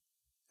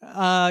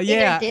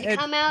 Yeah. Either did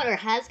come out or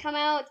has come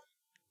out.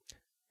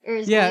 Or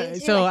is Yeah, going to,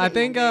 so I can't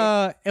think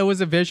remember. it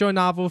was a visual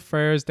novel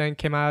first, then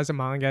came out as a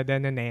manga,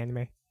 then an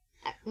anime.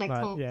 Like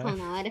yeah.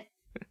 Clannad.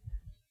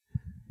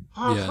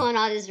 Oh, Yeah.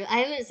 Clannad is... I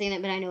haven't seen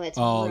it, but I know it's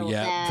real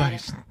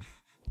sad.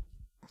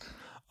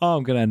 Oh,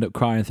 I'm going to end up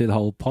crying through the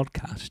whole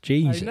podcast.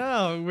 Jesus. I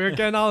know, we're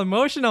getting all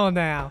emotional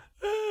now.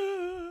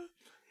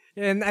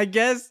 And I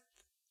guess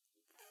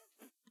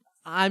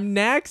I'm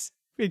next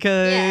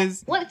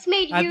because... What's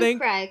made you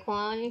cry,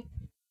 Quan?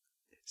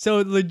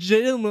 So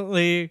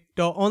legitimately,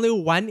 the only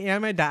one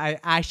anime that I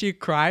actually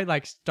cried,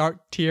 like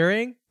start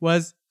tearing,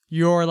 was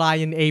Your Lie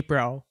in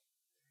April.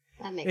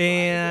 That makes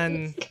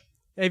And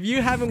if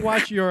you haven't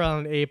watched Your Lie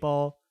in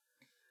April,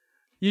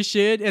 you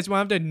should. It's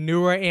one of the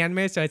newer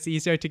anime, so it's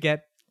easier to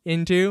get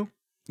into.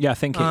 Yeah, I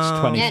think it's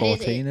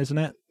 2014, isn't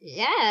it?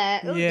 Yeah.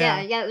 Oh,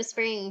 Yeah. Yeah, it was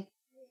spring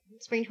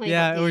 2014.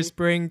 Yeah, it was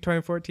spring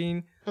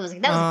 2014. That was a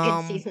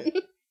good season.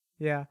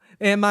 Yeah.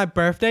 And my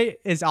birthday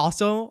is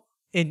also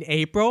in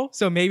April,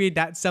 so maybe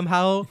that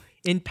somehow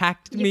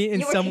impacted me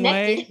in some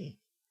way.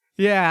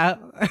 Yeah,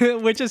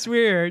 which is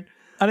weird.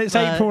 And it's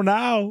April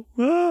now.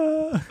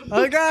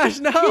 Oh gosh,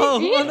 no!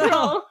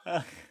 Oh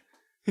no!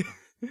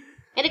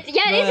 And it's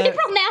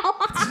April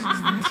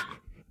now.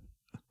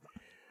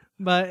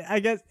 But I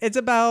guess it's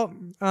about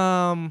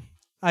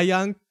a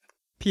young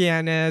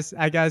pianist.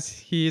 I guess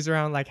he's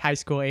around like high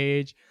school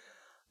age,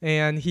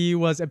 and he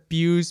was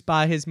abused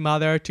by his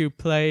mother to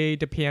play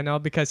the piano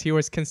because he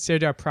was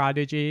considered a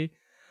prodigy.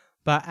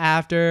 But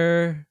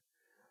after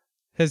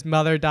his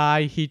mother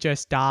died, he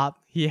just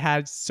stopped. He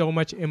had so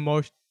much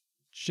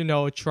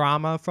emotional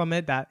trauma from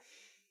it that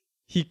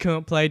he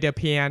couldn't play the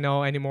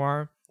piano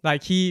anymore.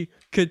 Like he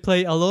could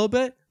play a little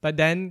bit, but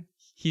then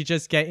he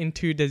just get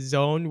into the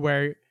zone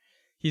where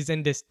he's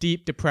in this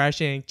deep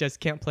depression and just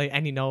can't play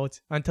any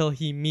notes until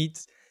he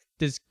meets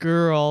this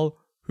girl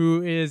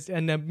who is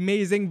an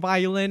amazing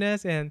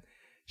violinist, and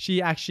she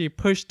actually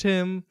pushed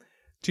him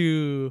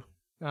to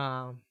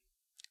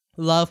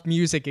love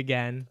music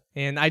again.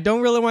 And I don't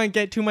really want to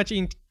get too much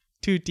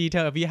into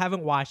detail if you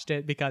haven't watched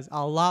it, because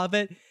a lot of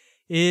it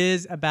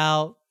is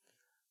about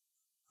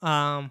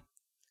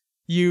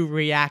you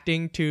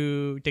reacting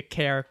to the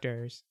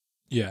characters.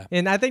 Yeah.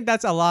 And I think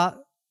that's a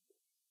lot.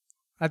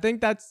 I think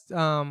that's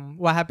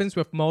what happens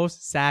with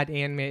most sad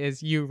anime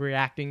is you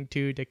reacting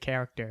to the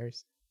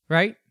characters,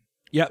 right?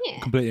 Yep, Yeah.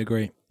 completely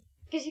agree.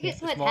 Because you get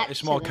so It's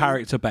attached more to them.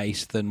 character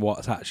based than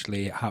what's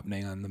actually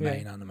happening in the Yeah.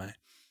 main anime.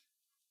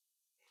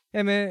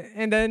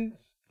 And then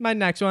my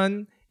next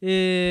one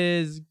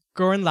is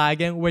Gurren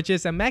Lagann, which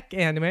is a mech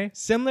anime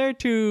similar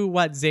to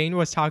what Zane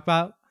was talking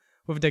about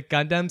with the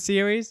Gundam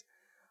series.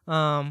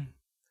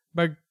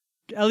 But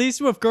at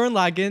least with Gurren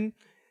Lagann,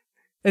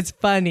 it's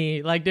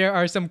funny. Like there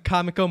are some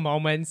comical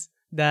moments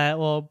that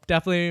will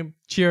definitely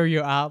cheer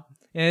you up.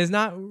 And it's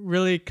not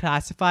really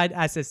classified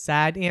as a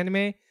sad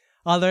anime,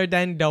 other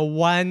than the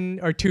 1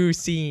 or 2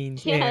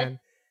 scenes. Yeah. And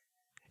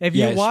if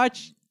you Yes.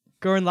 watch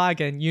Gurren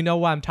Lagann, you know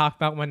what I'm talking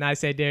about when I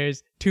say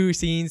there's 2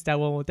 scenes that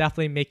will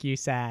definitely make you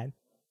sad.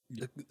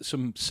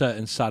 Some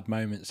certain sad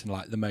moments in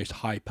like the most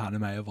hype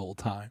anime of all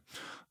time.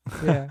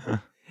 Yeah.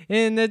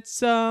 And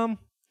it's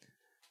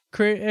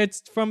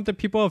it's from the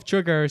people of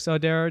Trigger, so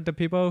they're the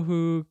people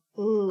who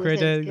Ooh,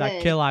 created sounds like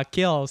good. Kill La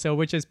Kill, so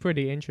which is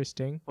pretty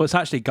interesting. Well, it's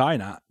actually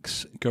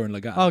Gainax, Gurren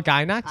Lagann. Oh,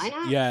 Gainax? Why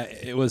not? Yeah,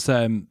 it was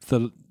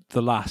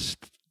the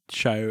last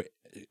show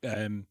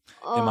Imaishi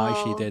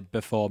Oh. did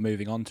before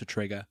moving on to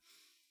Trigger.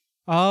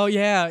 Oh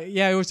yeah,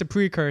 it was a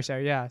precursor.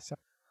 Yeah. So,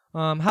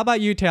 how about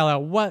you, Taylor?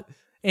 What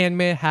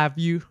anime have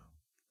you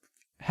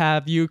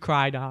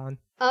cried on?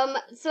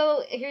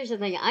 So here's the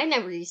thing. I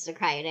never used to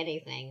cry at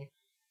anything.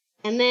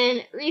 And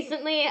then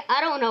recently,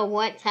 I don't know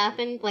what's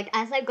happened. Like,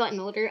 as I've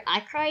gotten older, I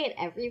cry at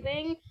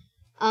everything.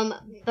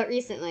 But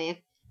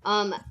recently,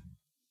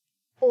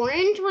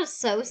 Orange was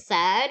so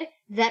sad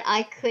that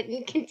I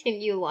couldn't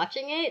continue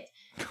watching it.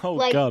 Oh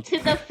Like, god. to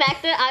the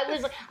fact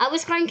that I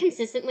was crying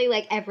consistently,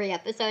 like, every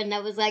episode, and I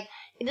was like,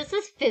 this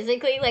is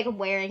physically, like,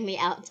 wearing me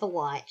out to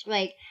watch.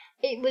 Like,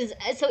 it was,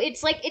 so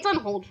it's, like, it's on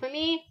hold for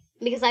me,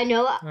 because I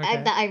know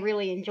Okay. that I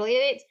really enjoyed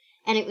it,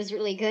 and it was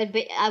really good,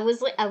 but I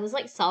was,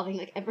 like, sobbing,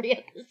 like, every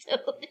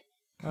episode.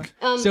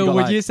 So got,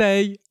 would like- you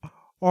say,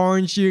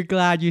 Orange, you're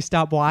glad you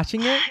stopped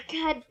watching it?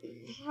 God,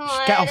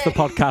 Get off the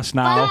podcast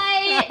now.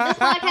 Bye! This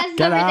podcast is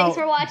Get over. out. Thanks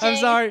for watching. I'm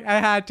sorry, I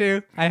had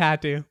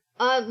to.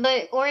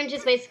 But Orange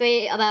is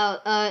basically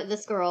about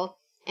this girl,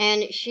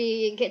 and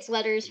she gets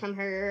letters from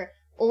her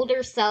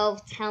older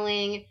self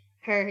telling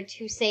her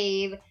to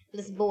save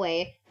this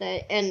boy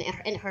that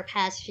in her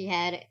past she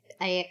had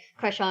a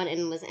crush on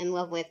and was in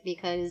love with,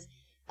 because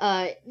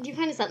you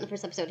find this out in the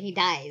first episode, he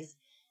dies.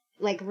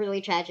 Like, really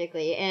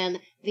tragically, and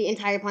the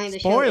entire point of the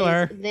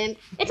Spoiler. show is them.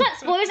 It's not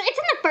spoilers. It's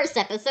in the first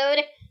episode.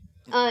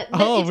 But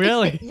Oh,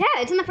 really?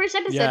 It's in the first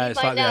episode. Yeah, you it's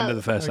find like the out end of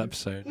the first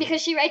episode.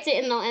 because she writes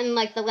it in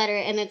like the letter,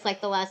 and it's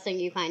like the last thing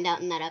you find out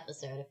in that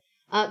episode.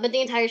 But the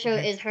entire show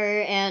is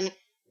her and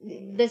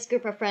this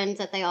group of friends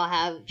that they all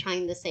have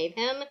trying to save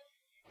him,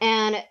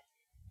 and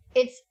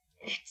it's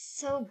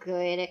so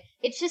good.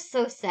 It's just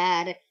so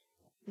sad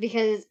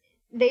because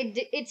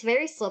it's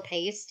very slow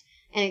paced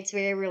and it's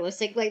very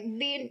realistic. Like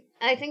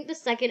I think the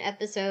second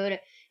episode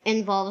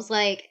involves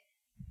like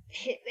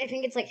I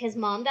think it's like his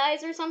mom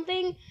dies or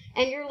something,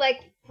 and you're like,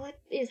 what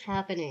is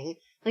happening?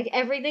 Like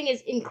everything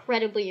is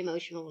incredibly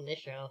emotional in this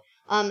show.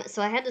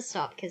 So I had to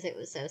stop because it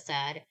was so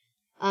sad.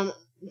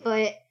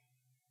 But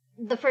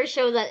the first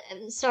show that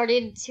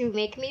started to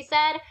make me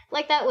sad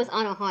like that was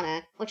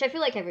Anohana, which I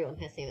feel like everyone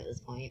has seen at this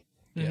point.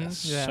 Yeah,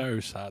 Yeah. so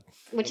sad.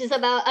 Which is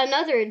about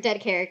another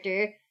dead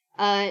character.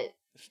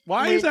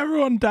 Why is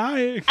everyone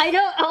dying? I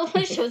know all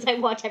the shows I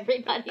watch,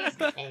 everybody's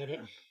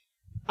dead.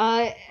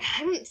 I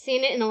haven't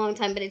seen it in a long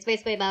time, but it's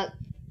basically about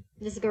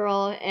this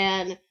girl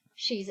and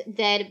she's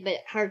dead, but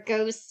her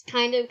ghost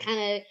kind of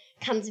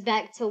comes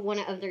back to one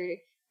of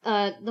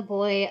the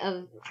boy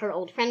of her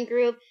old friend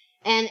group,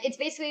 and it's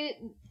basically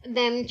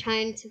them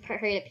trying to put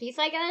her to peace,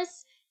 I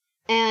guess.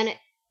 And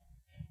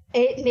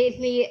it made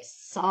me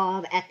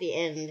sob at the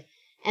end.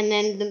 And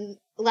then the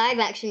live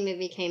action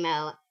movie came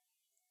out,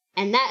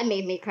 and that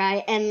made me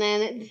cry. And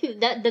then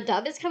the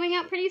dub is coming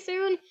out pretty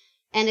soon,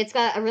 and it's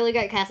got a really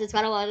great cast. It's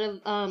got a lot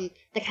of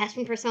the cast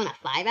from Persona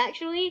 5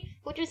 actually,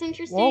 which is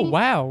interesting. Oh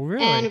wow,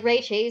 really? And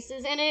Ray Chase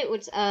is in it,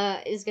 which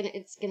it's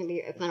gonna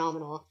be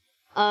phenomenal.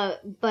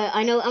 But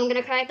I know I'm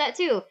gonna cry at that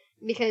too,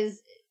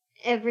 because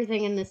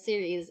everything in this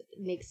series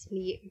makes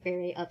me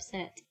very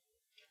upset.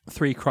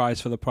 3 cries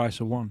for the price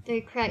of 1.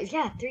 3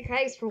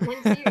 cries for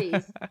one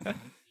series.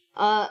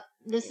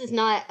 This is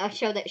not a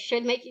show that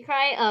should make you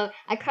cry.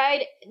 I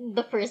cried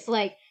the first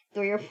 3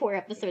 or 4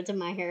 episodes of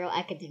My Hero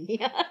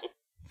Academia.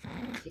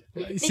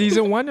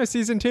 Season 1 or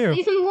season 2?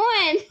 Season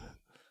 1.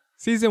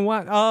 Season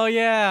 1. Oh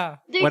yeah.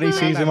 When he Deku,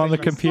 sees him on the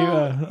So-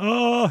 computer.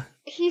 Oh!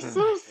 he's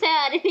so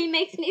sad, and he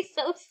makes me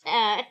so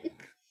sad.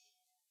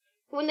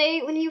 When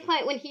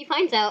he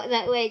finds out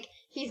that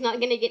he's not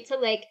gonna get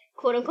to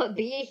quote unquote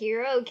be a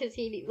hero because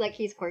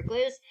he's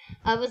quirkless,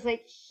 I was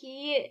like,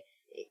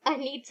 I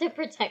need to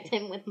protect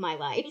him with my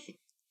life.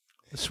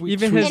 Sweet,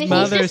 Even sweet his And he's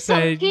mother just so-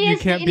 said he you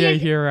is- can't and be he a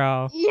is-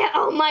 hero. Yeah,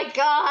 oh my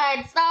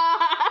god,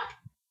 stop!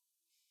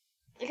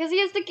 Because he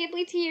has the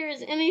Ghibli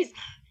tears, and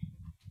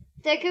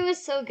Deku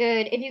is so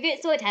good, and you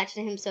get so attached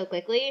to him so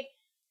quickly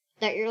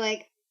that you're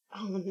like,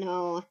 oh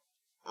no.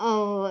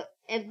 Oh,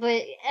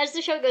 but as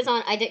the show goes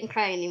on, I didn't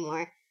cry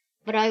anymore.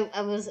 but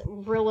I was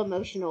real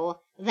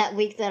emotional that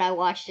week that I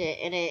watched it,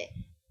 and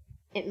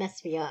it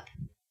messed me up.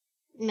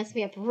 It messed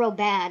me up real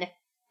bad.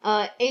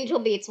 Angel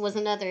Beats was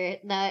another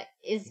that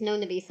is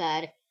known to be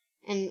sad,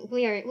 and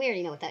we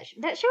already know what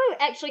that show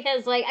actually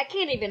has. Like, I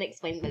can't even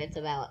explain what it's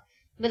about,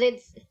 but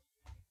it's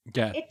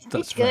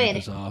that's good. very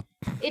bizarre.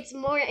 It's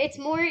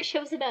more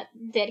shows about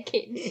dead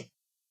kids.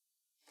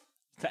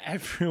 That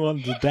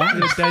everyone's dead.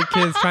 The dead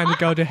kids trying to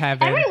go to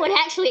heaven. Everyone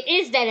actually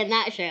is dead in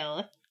that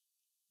show.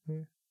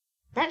 Yeah.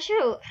 That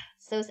show,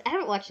 so I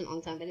haven't watched it in a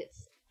long time, but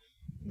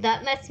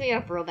that messed me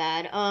up real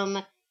bad.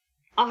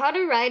 A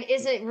Harder Ride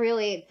isn't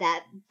really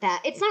that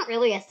bad. It's not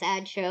really a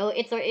sad show.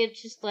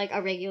 It's just like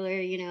a regular,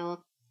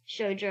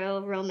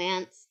 shoujo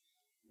romance.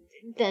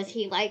 Does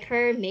he like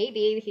her?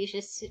 Maybe. He's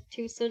just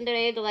too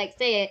tsundere to like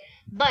say it.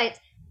 But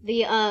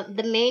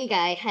the main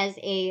guy has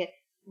a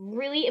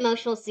really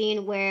emotional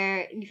scene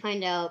where you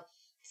find out,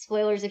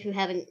 spoilers if you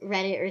haven't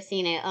read it or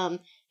seen it,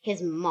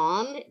 his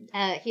mom,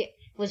 he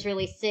was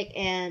really sick,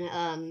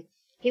 and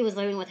he was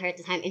living with her at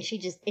the time, and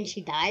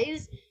she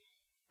dies.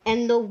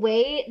 And the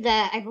way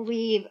that I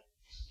believe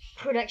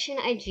Production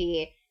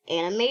IG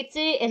animates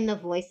it and the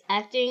voice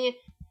acting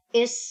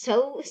is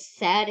so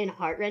sad and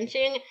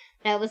heart-wrenching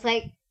that I was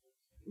like,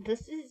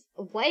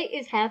 what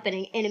is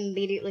happening? And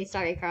immediately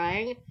started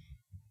crying.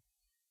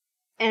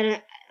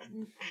 And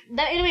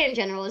the anime in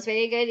general is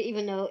very good,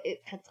 even though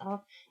it cuts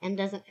off and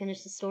doesn't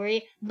finish the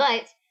story.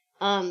 But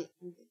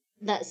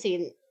that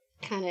scene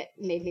kind of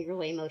made me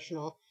really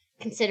emotional,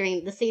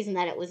 considering the season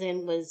that it was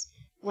in was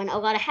when a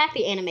lot of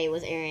happy anime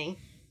was airing,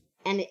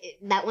 and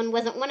that one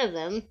wasn't one of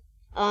them.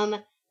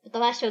 But the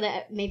last show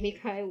that made me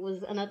cry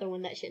was another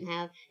one that shouldn't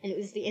have, and it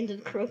was the end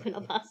of Kuroko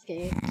no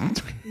Basuke.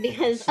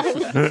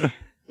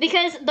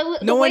 Because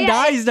no one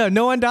dies though.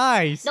 No one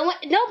dies. No,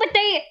 but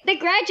they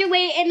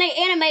graduate and they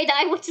anime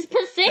die, which is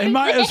the same. They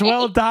might as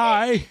well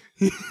die.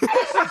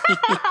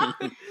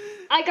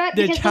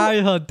 Their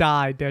childhood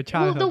died.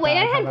 Well, the way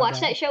I had watched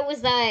that show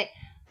was that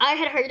I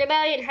had heard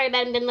about it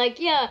and been like,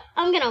 yeah,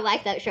 I'm gonna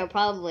like that show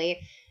probably,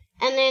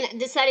 and then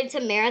decided to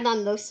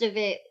marathon most of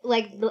it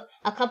like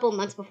a couple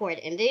months before it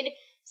ended.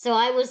 So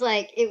I was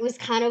like, it was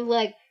kind of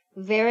like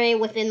very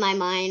within my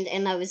mind,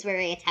 and I was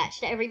very attached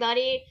to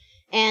everybody.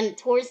 And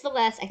towards the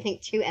last, I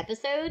think, 2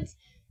 episodes,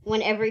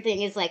 when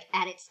everything is, like,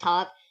 at its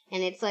top,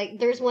 and it's, like,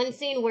 there's one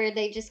scene where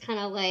they just kind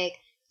of, like,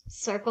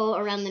 circle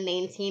around the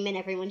main team and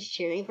everyone's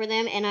cheering for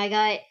them, and I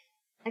got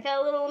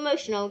a little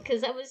emotional,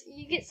 because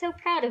you get so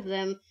proud of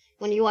them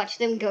when you watch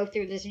them go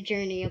through this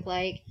journey of,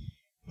 like,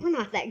 we're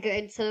not that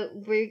good, so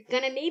we're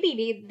gonna maybe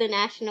be the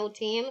national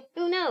team,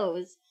 who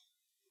knows?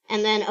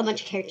 And then a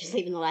bunch of characters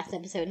leave in the last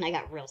episode, and I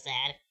got real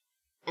sad.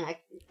 And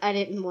I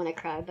didn't want to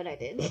cry, but I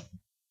did.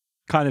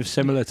 Kind of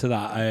similar to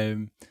that.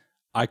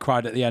 I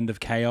cried at the end of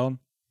K-On!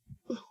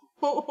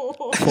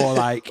 For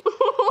like,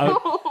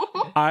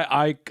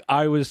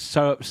 I was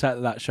so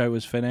upset that show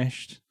was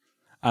finished,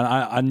 and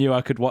I knew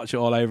I could watch it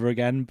all over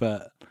again.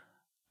 But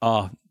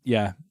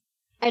yeah,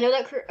 I know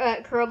that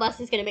Kurobus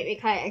is gonna make me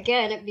cry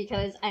again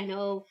because I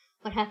know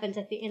what happens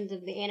at the end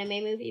of the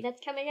anime movie that's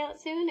coming out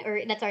soon,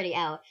 or that's already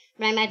out.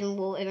 But I imagine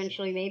we'll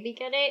eventually maybe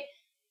get it,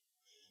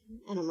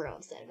 and I'm real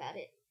upset about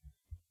it.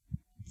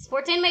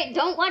 Sports anime,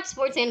 don't watch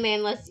sports anime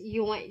unless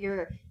you want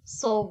your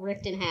soul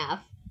ripped in half,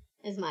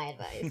 is my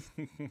advice.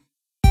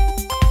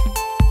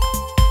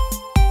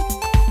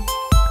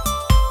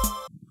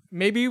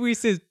 Maybe we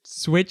should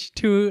switch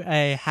to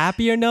a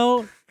happier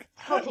note.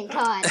 Oh, thank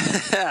God.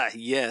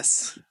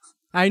 Yes.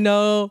 I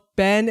know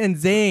Ben and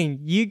Zane,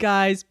 you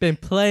guys been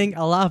playing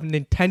a lot of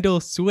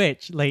Nintendo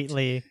Switch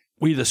lately.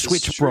 We the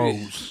Switch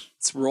Bros.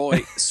 It's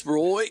Roy. It's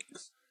Roy.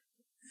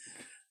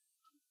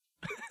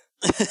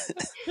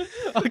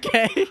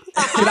 Okay.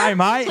 G'day,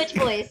 mate. Switch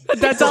boys.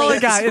 That's all I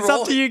got. It's It's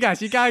up to you guys.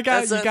 You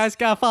guys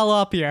gotta follow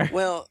up here.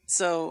 Well,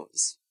 so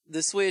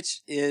the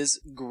Switch is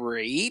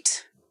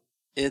great.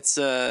 It's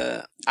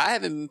I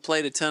haven't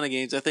played a ton of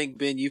games. I think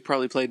Ben, you've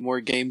probably played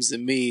more games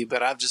than me,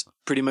 but I've just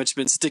pretty much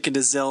been sticking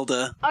to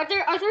Zelda. Are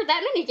there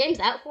that many games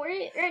out for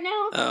it right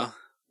now? Oh,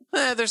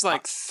 there's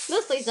like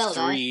Mostly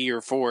Zelda. 3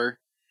 or 4.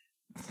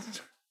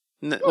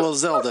 Well,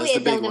 Zelda's mostly the a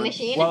big Zelda one.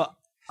 machine. Well,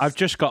 I've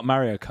just got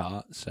Mario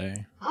Kart, so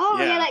Oh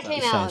yeah, Yeah, that came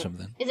that's saying out.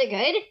 something. Is it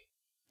good?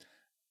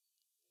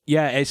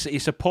 Yeah,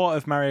 it's a port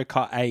of Mario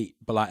Kart 8,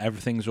 but like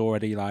everything's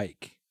already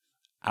like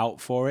out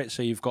for it,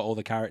 so you've got all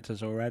the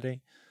characters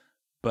already.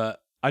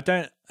 But I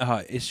don't.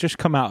 It's just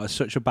come out at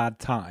such a bad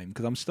time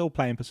because I'm still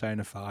playing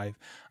Persona 5.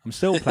 I'm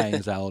still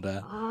playing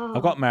Zelda. Oh.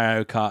 I've got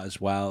Mario Kart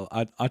as well.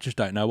 I just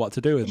don't know what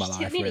to do with my There's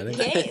too life, many really.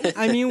 games.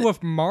 I mean,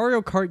 with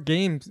Mario Kart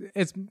games,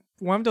 it's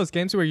one of those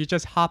games where you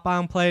just hop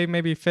on, play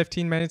maybe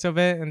 15 minutes of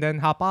it, and then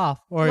hop off,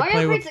 or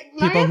play with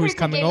people who's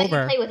coming That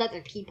over. you play with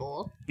other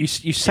people. You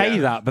say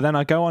that, but then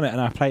I go on it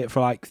and I play it for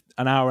like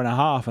an hour and a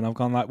half, and I've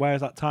gone like,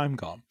 where's that time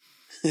gone?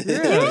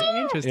 Really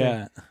interesting.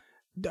 Yeah,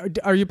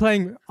 Are you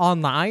playing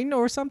online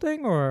or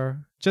something,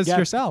 or just Yeah.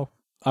 yourself?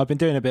 I've been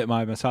doing a bit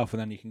by myself, and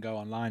then you can go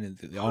online and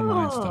do the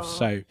online stuff.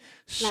 So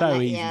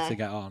Not easy yeah. to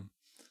get on.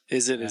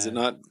 Is it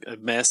not a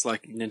mess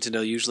like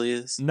Nintendo usually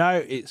is?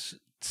 No, it's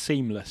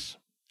seamless.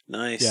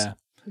 Nice. Yeah,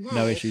 no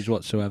Nice. issues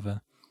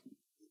whatsoever.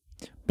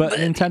 But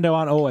Nintendo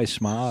aren't always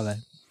smart, are they?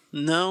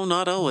 No,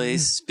 not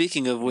always.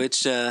 Speaking of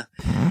which,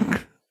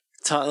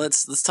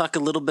 let's talk a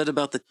little bit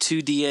about the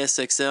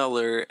 2DS XL,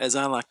 or as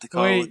I like to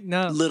call Wait, it,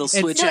 no. little It's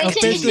Switch No, it's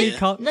officially Activia.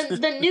 called.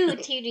 The new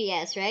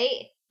 2DS, right?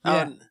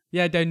 Yeah. Oh,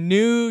 Yeah, the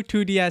new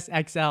 2DS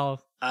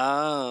XL.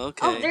 oh,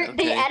 okay. Oh, they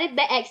okay. added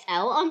the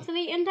XL onto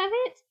the end of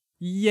it?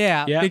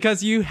 Yeah, Yeah.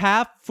 because you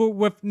have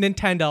with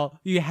Nintendo,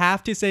 you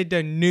have to say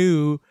the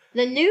new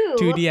The new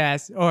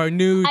 2DS or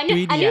new I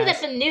knew 3DS.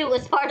 that the new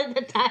was part of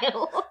the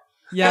title.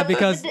 Yeah, But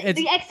because the it's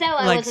XL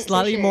I like wasn't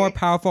slightly so sure. more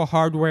powerful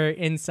hardware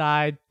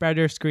inside,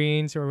 better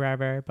screens or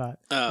whatever. But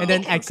Oh, and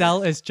then okay.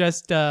 XL is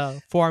just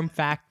the form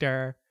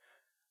factor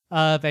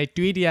of a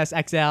 3DS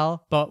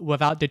XL, but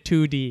without the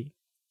 2D.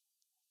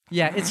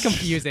 Yeah, it's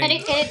confusing. And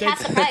it's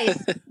half the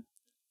price.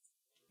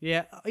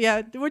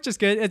 yeah, which is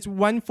good. It's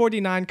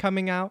 $149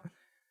 coming out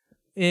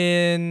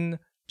in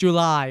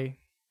July.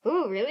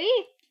 Ooh,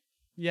 really?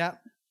 Yeah,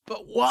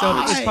 But why?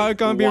 so it's probably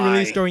going to be Why?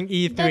 released during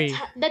The, E3.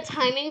 the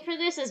timing for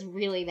this is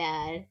really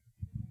bad.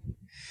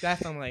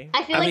 Definitely.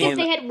 I feel I like mean- if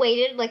they had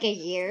waited like a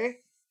year,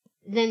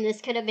 then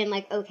this could have been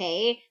like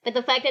okay. But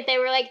the fact that they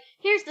were like,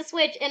 here's the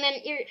Switch, and then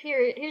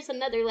here's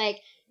another like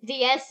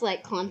DS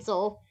like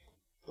console,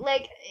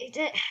 like.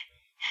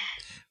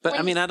 But I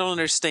When- mean, I don't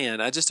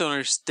understand. I just don't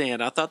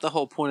understand. I thought the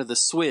whole point of the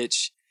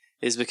Switch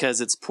is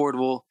because it's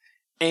portable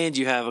and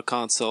you have a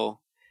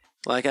console.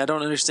 Like, I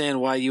don't understand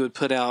why you would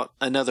put out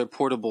another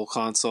portable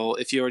console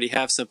if you already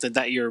have something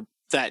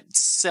that's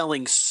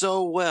selling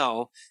so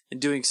well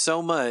and doing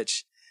so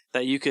much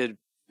that you could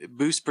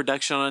boost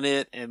production on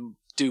it and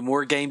do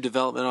more game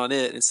development on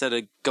it instead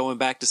of going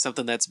back to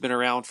something that's been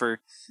around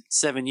for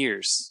 7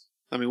 years.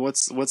 I mean,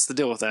 what's the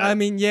deal with that? I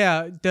mean,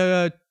 yeah,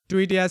 the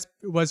 3DS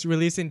was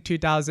released in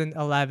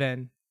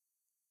 2011.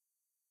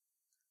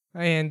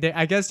 And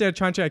I guess they're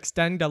trying to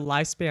extend the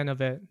lifespan of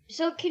it.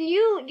 So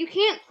you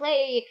can't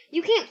play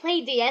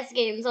DS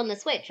games on the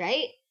Switch,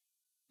 right?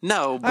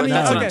 No, but mean,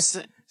 that's what okay. I'm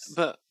saying.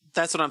 But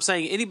that's what I'm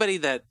saying. Anybody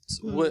that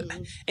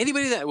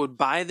would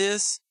buy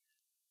this,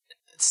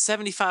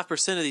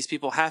 75% of these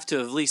people have to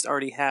at least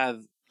already have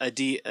a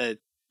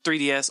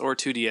 3DS or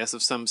 2DS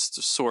of some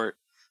sort.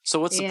 So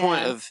what's the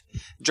point Yeah. of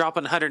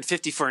dropping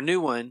 150 for a new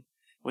one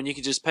when you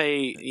can just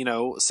pay,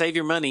 save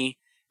your money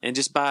and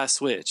just buy a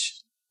Switch?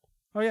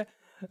 Oh yeah.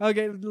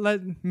 Okay,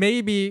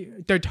 maybe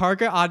the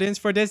target audience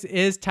for this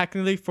is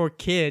technically for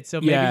kids, so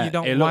maybe Yeah, you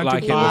don't it looked want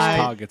like to it was buy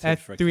targeted a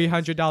for kids.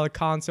 $300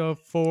 console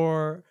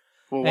for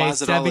Well, why a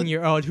is it all?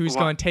 7-year-old who's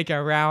why- going to take it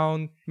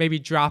around, maybe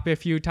drop it a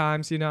few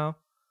times,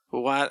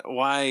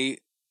 Why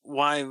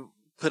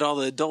put all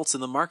the adults in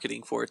the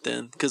marketing for it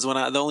then? Because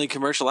the only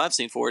commercial I've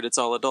seen for it, it's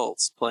all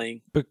adults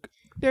playing.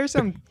 There's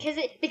some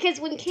Because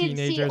when kids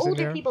see Teenagers in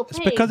older there. people It's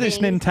playing because it's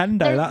things, Nintendo,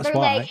 they're, that's they're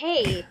why. like,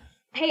 hey,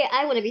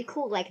 I want to be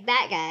cool like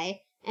that guy,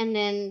 and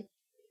then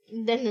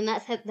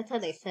that's how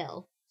they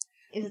sell.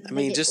 Is I they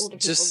mean, get just older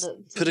people just to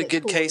put a look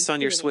good cool case and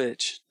on your cute.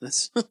 Switch.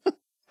 That's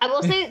I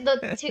will say the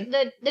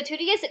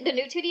 2DS, the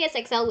new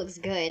 2DS XL looks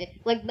good.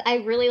 Like I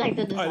really like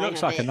the Oh, design. it looks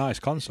of like it. a nice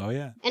console,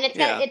 yeah. And it's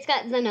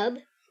got the nub.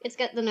 It's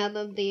got the nub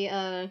of the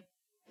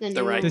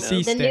new right The nub.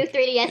 C the new stick.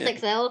 3DS Yeah.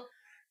 XL.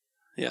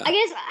 yeah.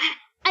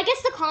 I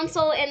guess the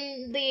console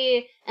and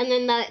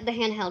then the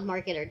handheld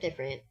market are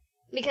different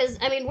because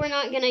I mean we're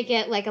not gonna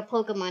get like a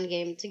Pokemon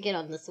game to get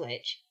on the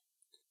Switch.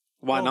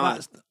 Why Well,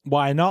 not?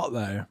 Why not,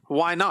 though?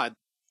 Why not?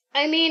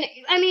 I mean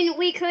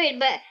we could,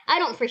 but I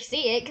don't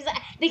foresee it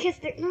because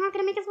they're not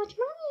gonna make as much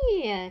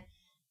money.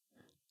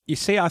 You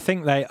see, I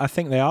think they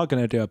are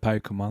going to do a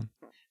Pokemon.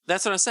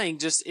 That's what I'm saying.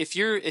 Just if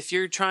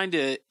you're trying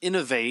to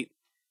innovate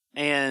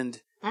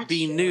and That's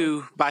be true.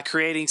 new by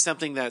creating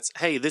something that's,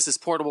 hey, this is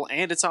portable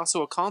and it's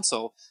also a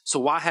console. So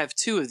why have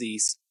two of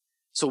these?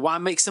 So why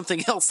make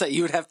something else that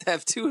you would have to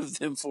have two of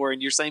them for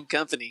in your same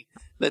company?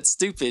 That's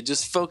stupid.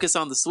 Just focus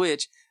on the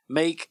Switch.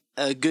 Make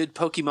a good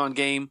Pokemon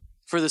game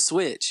for the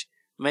Switch.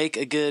 Make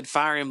a good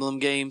Fire Emblem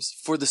games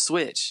for the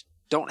Switch.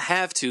 Don't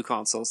have two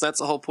consoles. That's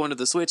the whole point of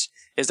the Switch,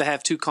 is to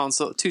have two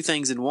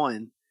things in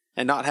one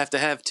and not have to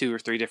have 2 or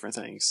 3 different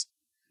things.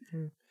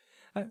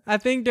 I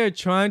think they're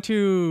trying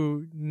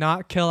to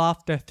not kill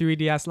off the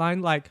 3DS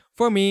line. Like,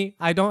 for me,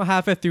 I don't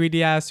have a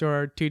 3DS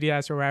or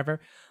 2DS or whatever,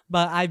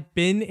 but I've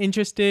been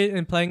interested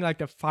in playing like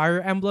the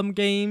Fire Emblem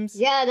games.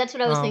 Yeah, that's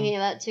what I was Um, thinking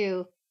about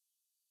too.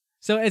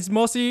 So it's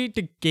mostly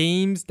the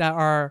games that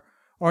are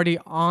already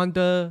on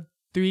the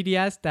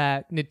 3DS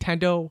that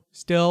Nintendo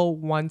still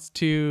wants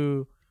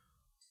to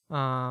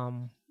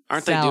Aren't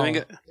they sell. doing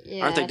it?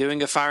 Yeah. Aren't they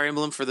doing a Fire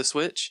Emblem for the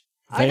Switch?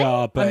 They they?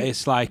 are, but I mean,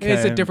 it's like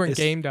It's a um, different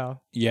it's- game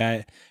though.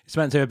 Yeah, it's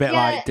meant to be a bit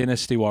Yeah. like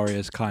Dynasty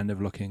Warriors kind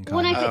of looking.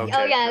 When Kind I of. think,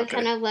 Okay, oh yeah, okay.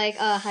 kind of like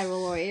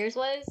Hyrule Warriors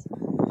was.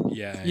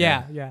 Yeah,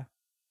 Yeah.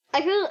 I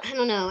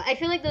don't know. I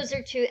feel like those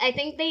are two. I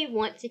think they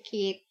want to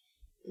keep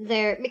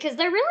because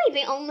they're really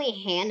the only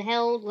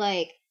handheld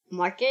like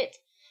market.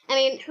 I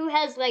mean, who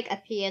has like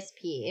a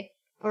PSP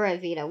or a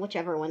Vita,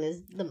 whichever one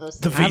is the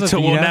most. The I have a Vita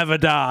will Vita. never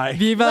die.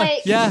 Viva,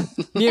 Like- yeah.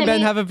 Me and I Ben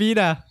mean- have a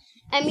Vita.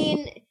 I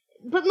mean,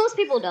 but most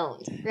people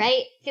don't,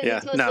 right? Because Yeah,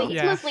 it's mostly no. it's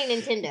Yeah. mostly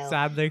Nintendo.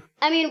 Sadly.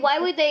 I mean, why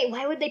would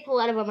they pull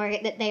out of a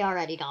market that they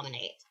already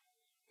dominate?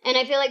 And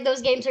I feel like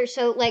those games are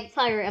so like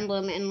Fire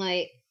Emblem and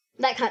like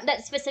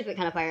that specific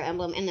kind of Fire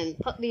Emblem, and then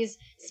these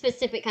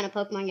specific kind of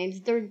Pokemon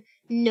games. They're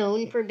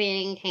known for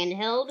being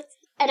handheld,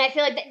 and I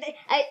feel like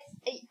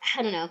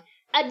I don't know.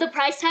 The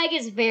price tag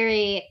is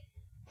very.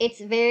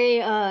 It's very.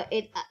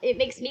 It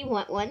makes me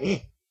want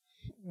one.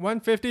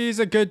 150 is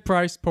a good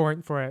price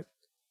point for it.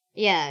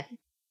 Yeah.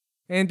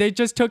 And they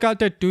just took out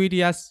the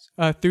 3DS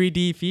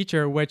 3D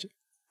feature, which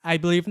I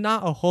believe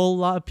not a whole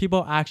lot of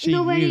people actually use.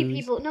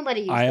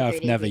 Nobody uses I the have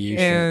 3D never feature.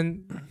 used it.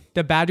 And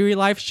the battery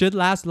life should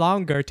last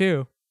longer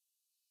too.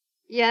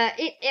 Yeah,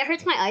 it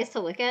hurts my eyes to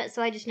look at,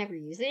 so I just never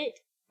use it.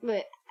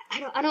 But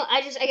I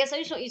guess I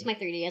just don't use my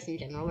 3DS in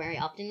general very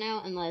often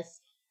now, unless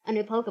a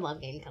new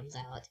Pokemon game comes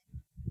out.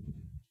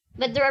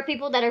 But there are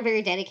people that are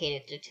very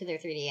dedicated to their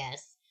 3DS,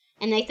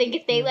 and I think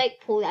if they like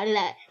pull out of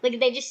that, like if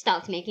they just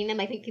stopped making them,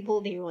 I think people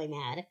will be really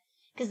mad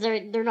because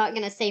they're not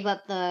gonna save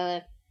up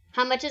the.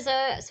 How much is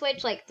a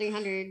Switch? Like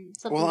 $300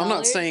 something. Well, I'm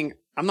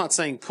not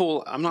saying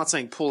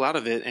pull out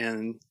of it,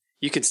 and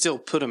you can still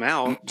put them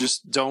out.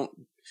 Just don't.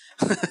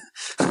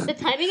 The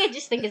timing, I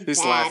just think is Who's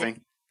bad.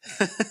 laughing?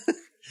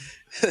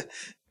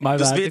 My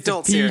Just bad. be It's a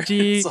adults here.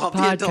 PG It's all the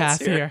adults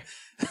podcast here.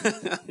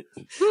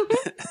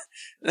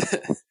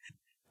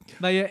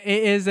 But yeah,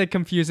 it is a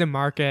confusing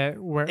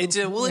market where It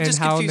and just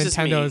how confuses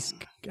me. Nintendo's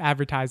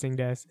advertising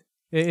this.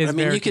 It is I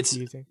mean, very you could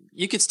confusing.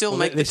 you could still Well,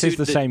 make this is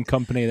the same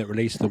company that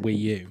released the Wii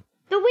U.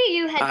 The Wii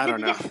U had I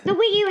don't know. the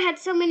Wii U had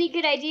so many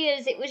good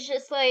ideas. It was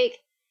just like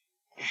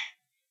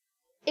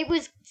it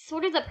was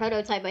sort of the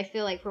prototype. I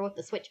feel like for what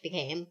the Switch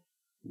became.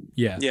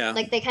 Yeah. Yeah.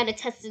 Like they kind of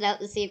tested out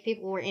to see if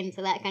people were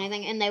into that kind of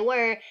thing, and they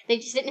were. They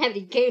just didn't have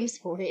any games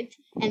for it,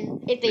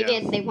 and if they Yeah.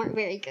 did, they weren't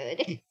very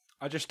good.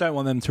 I just don't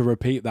want them to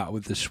repeat that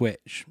with the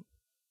Switch.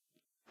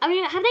 I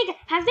mean, have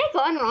they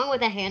gone wrong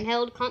with a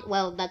handheld?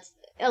 Well, that's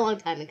a long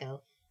time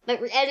ago.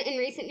 But in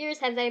recent years,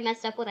 have they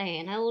messed up with a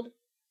handheld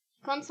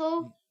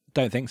console?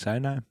 Don't think so,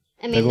 no.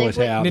 I mean, They've always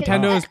hit out.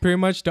 Nintendo is pretty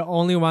much the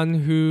only one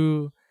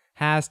who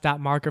has that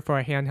market for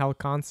a handheld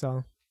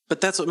console.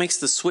 But that's what makes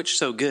the Switch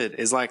so good.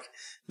 Is like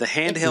the It's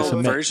handheld a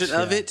mix, version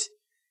of yeah. it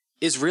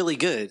is really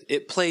good.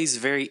 It plays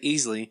very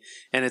easily,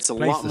 and it's a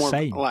Plays lot the more.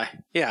 same. Like,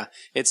 yeah,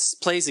 it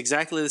plays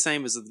exactly the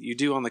same as you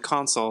do on the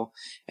console,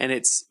 and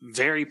it's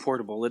very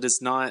portable. It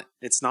is not.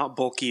 It's not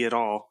bulky at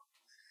all.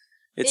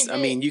 It's. Is I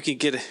it- mean, you can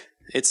get.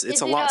 It's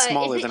Is a lot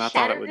smaller is than I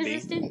thought it would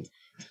shatter-resistant? be.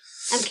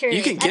 I'm curious.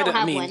 You can I get. don't I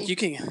have mean, one. you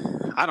can.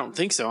 I don't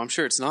think so. I'm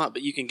sure it's not,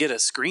 but you can get a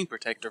screen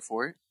protector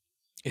for it.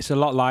 It's a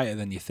lot lighter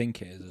than you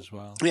think it is as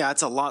well. Yeah,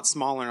 it's a lot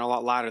smaller and a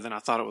lot lighter than I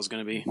thought it was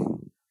going to be.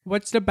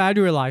 What's the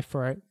battery life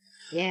for it?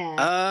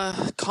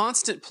 Yeah.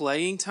 Constant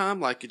playing time,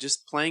 like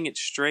just playing it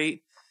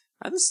straight.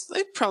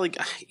 It probably,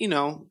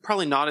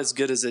 probably not as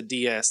good as a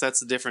DS. That's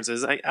the difference.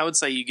 Is I would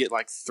say you get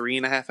like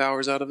 3.5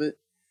 hours out of it.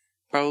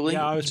 Probably.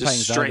 Yeah, I was just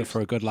playing Zelda straight.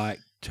 for a good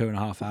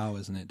 2.5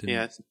 hours and it didn't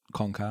Yeah.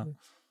 conk out.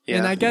 Yeah.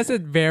 And I guess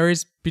it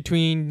varies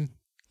between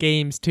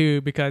games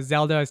too, because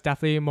Zelda is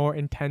definitely more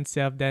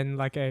intensive than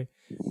like a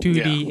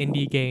 2D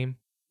indie game.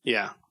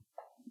 Yeah.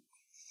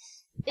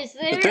 Is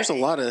there? But there's a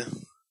lot of.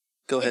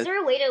 Go Is ahead.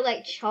 there a way to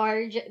like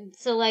charge?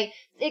 So like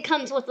it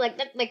comes with like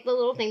the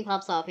little thing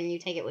pops off and you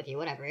take it with you,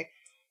 whatever.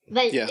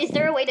 But Yeah. is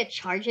there a way to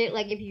charge it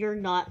like if you're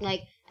not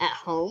like at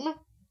home?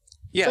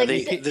 Yeah, like, the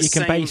is it- the You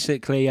can same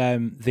basically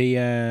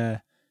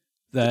the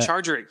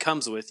charger it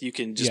comes with. You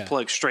can just Yeah.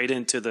 plug straight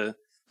into the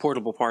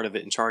portable part of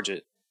it and charge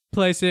it.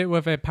 Place it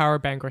with a power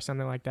bank or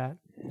something like that.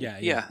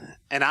 Yeah,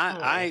 and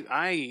I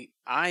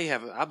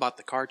bought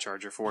the car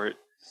charger for it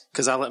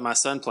because I let my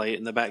son play it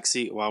in the back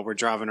seat while we're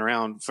driving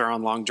around for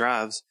on long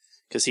drives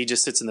because he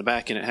just sits in the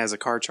back and it has a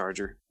car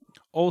charger.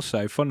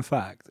 Also, fun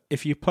fact,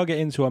 if you plug it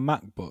into a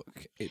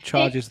MacBook, it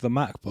charges the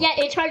MacBook. Yeah,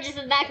 it charges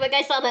the MacBook.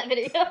 I saw that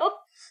video.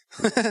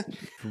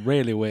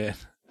 Really weird.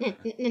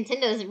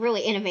 Nintendo is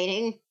really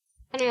innovating.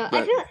 I don't know.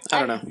 But,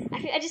 I don't know.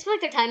 I just feel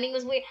like their timing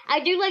was weird. I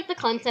do like the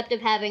concept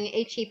of having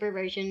a cheaper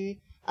version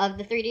of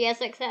the 3DS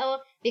XL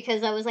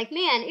because I was like,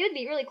 man, it would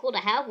be really cool to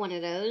have one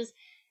of those.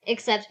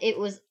 Except it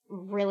was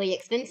really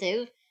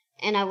expensive,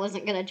 and I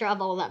wasn't gonna drop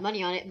all that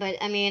money on it. But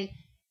I mean,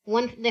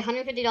 the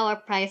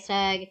 $150 price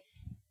tag,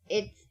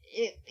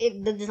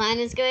 the design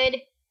is good,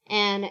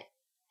 and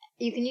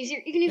you can use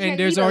your And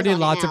there's amiibos already on it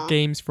lots now. of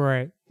games for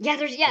it. Yeah,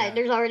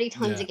 there's already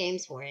tons Yeah. of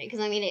games for it because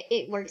I mean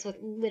it works with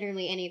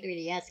literally any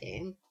 3DS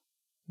game.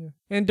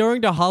 And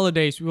during the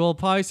holidays, we will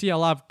probably see a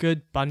lot of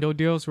good bundle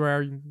deals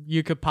where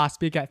you could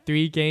possibly get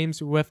 3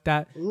 games with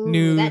that Ooh,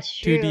 new that's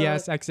true.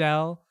 2DS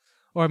XL.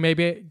 Or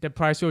maybe the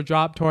price will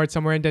drop towards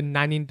somewhere in the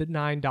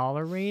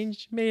 $99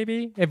 range,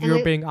 maybe, if And you're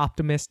we- being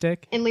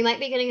optimistic. And we might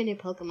be getting a new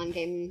Pokemon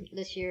game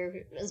this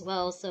year as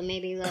well, so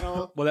maybe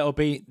that'll. Well,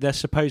 they're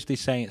supposedly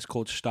saying it's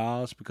called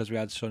Stars because we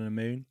had Sun and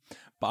Moon,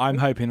 but I'm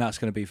hoping that's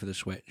going to be for the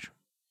Switch.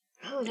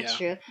 Oh, that's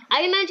Yeah. true.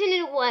 I imagine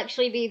it will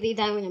actually be the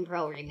Diamond and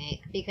Pearl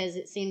remake because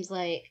it seems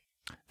like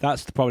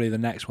That's probably the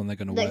next one they're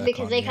going to work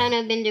Because on. they yeah. kind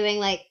of been doing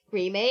like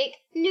remake,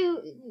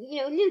 new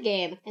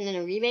game, and then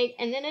a remake,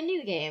 and then a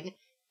new game,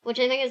 which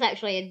I think is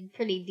actually a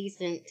pretty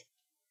decent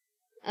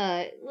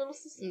little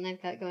system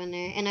they've got going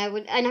there. And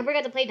I never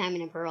got to play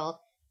Diamond and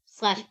Pearl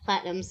 /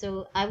 Platinum,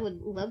 so I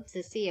would love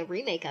to see a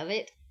remake of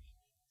it,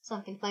 so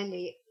I can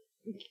finally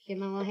get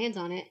my little hands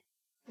on it.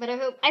 But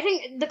I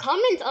think the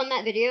comments on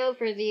that video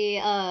for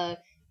the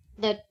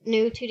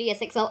new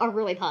 2DS XL are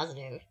really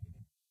positive.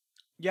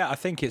 Yeah, I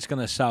think it's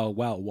going to sell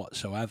well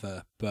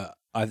whatsoever, but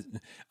I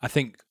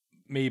think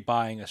me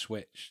buying a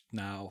Switch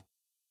now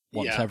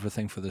wants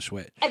everything for the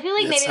Switch. I feel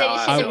like That's maybe they how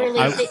just I shouldn't feel.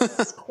 release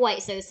it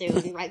quite so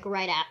soon,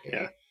 right after.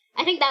 Yeah.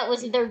 I think that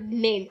was their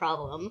main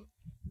problem.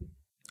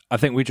 I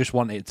think we just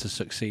want it to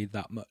succeed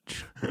that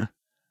much,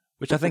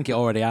 which I think it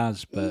already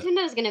has, but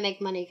Nintendo's gonna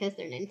make money because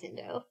they're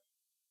Nintendo.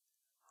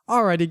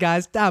 Alrighty,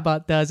 guys, that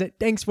about does it.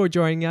 Thanks for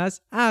joining us.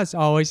 As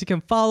always, you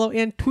can follow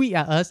and tweet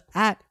at us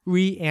at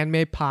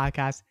Reanime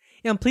Podcast.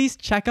 And please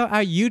check out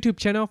our YouTube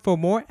channel for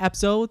more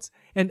episodes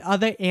and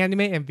other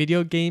anime and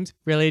video games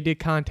related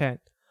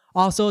content.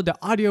 Also, the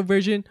audio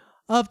version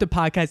of the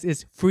podcast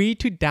is free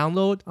to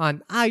download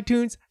on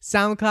iTunes,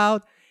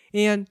 SoundCloud,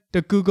 and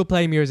the Google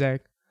Play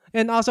Music.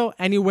 And also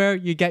anywhere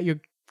you get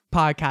your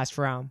podcast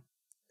from.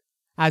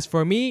 As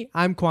for me,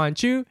 I'm Quan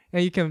Chu,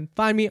 and you can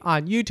find me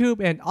on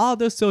YouTube and all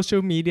the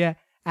social media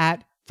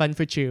at Fun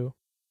for Chu.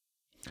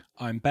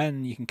 I'm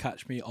Ben. You can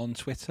catch me on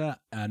Twitter,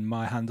 and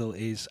my handle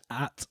is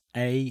at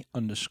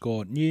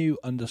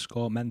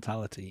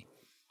 @a_new_mentality.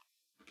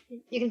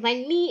 You can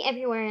find me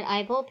everywhere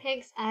at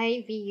iVulpix,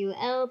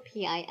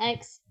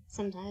 IVULPIX,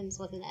 sometimes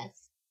with an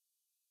S.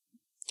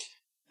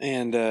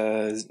 And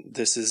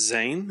this is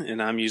Zane,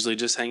 and I'm usually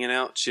just hanging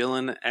out,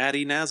 chilling at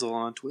Nazzle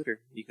on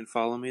Twitter. You can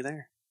follow me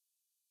there.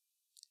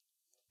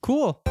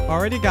 Cool.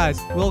 Alrighty,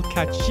 guys. We'll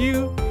catch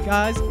you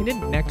guys in the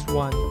next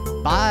one.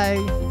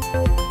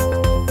 Bye.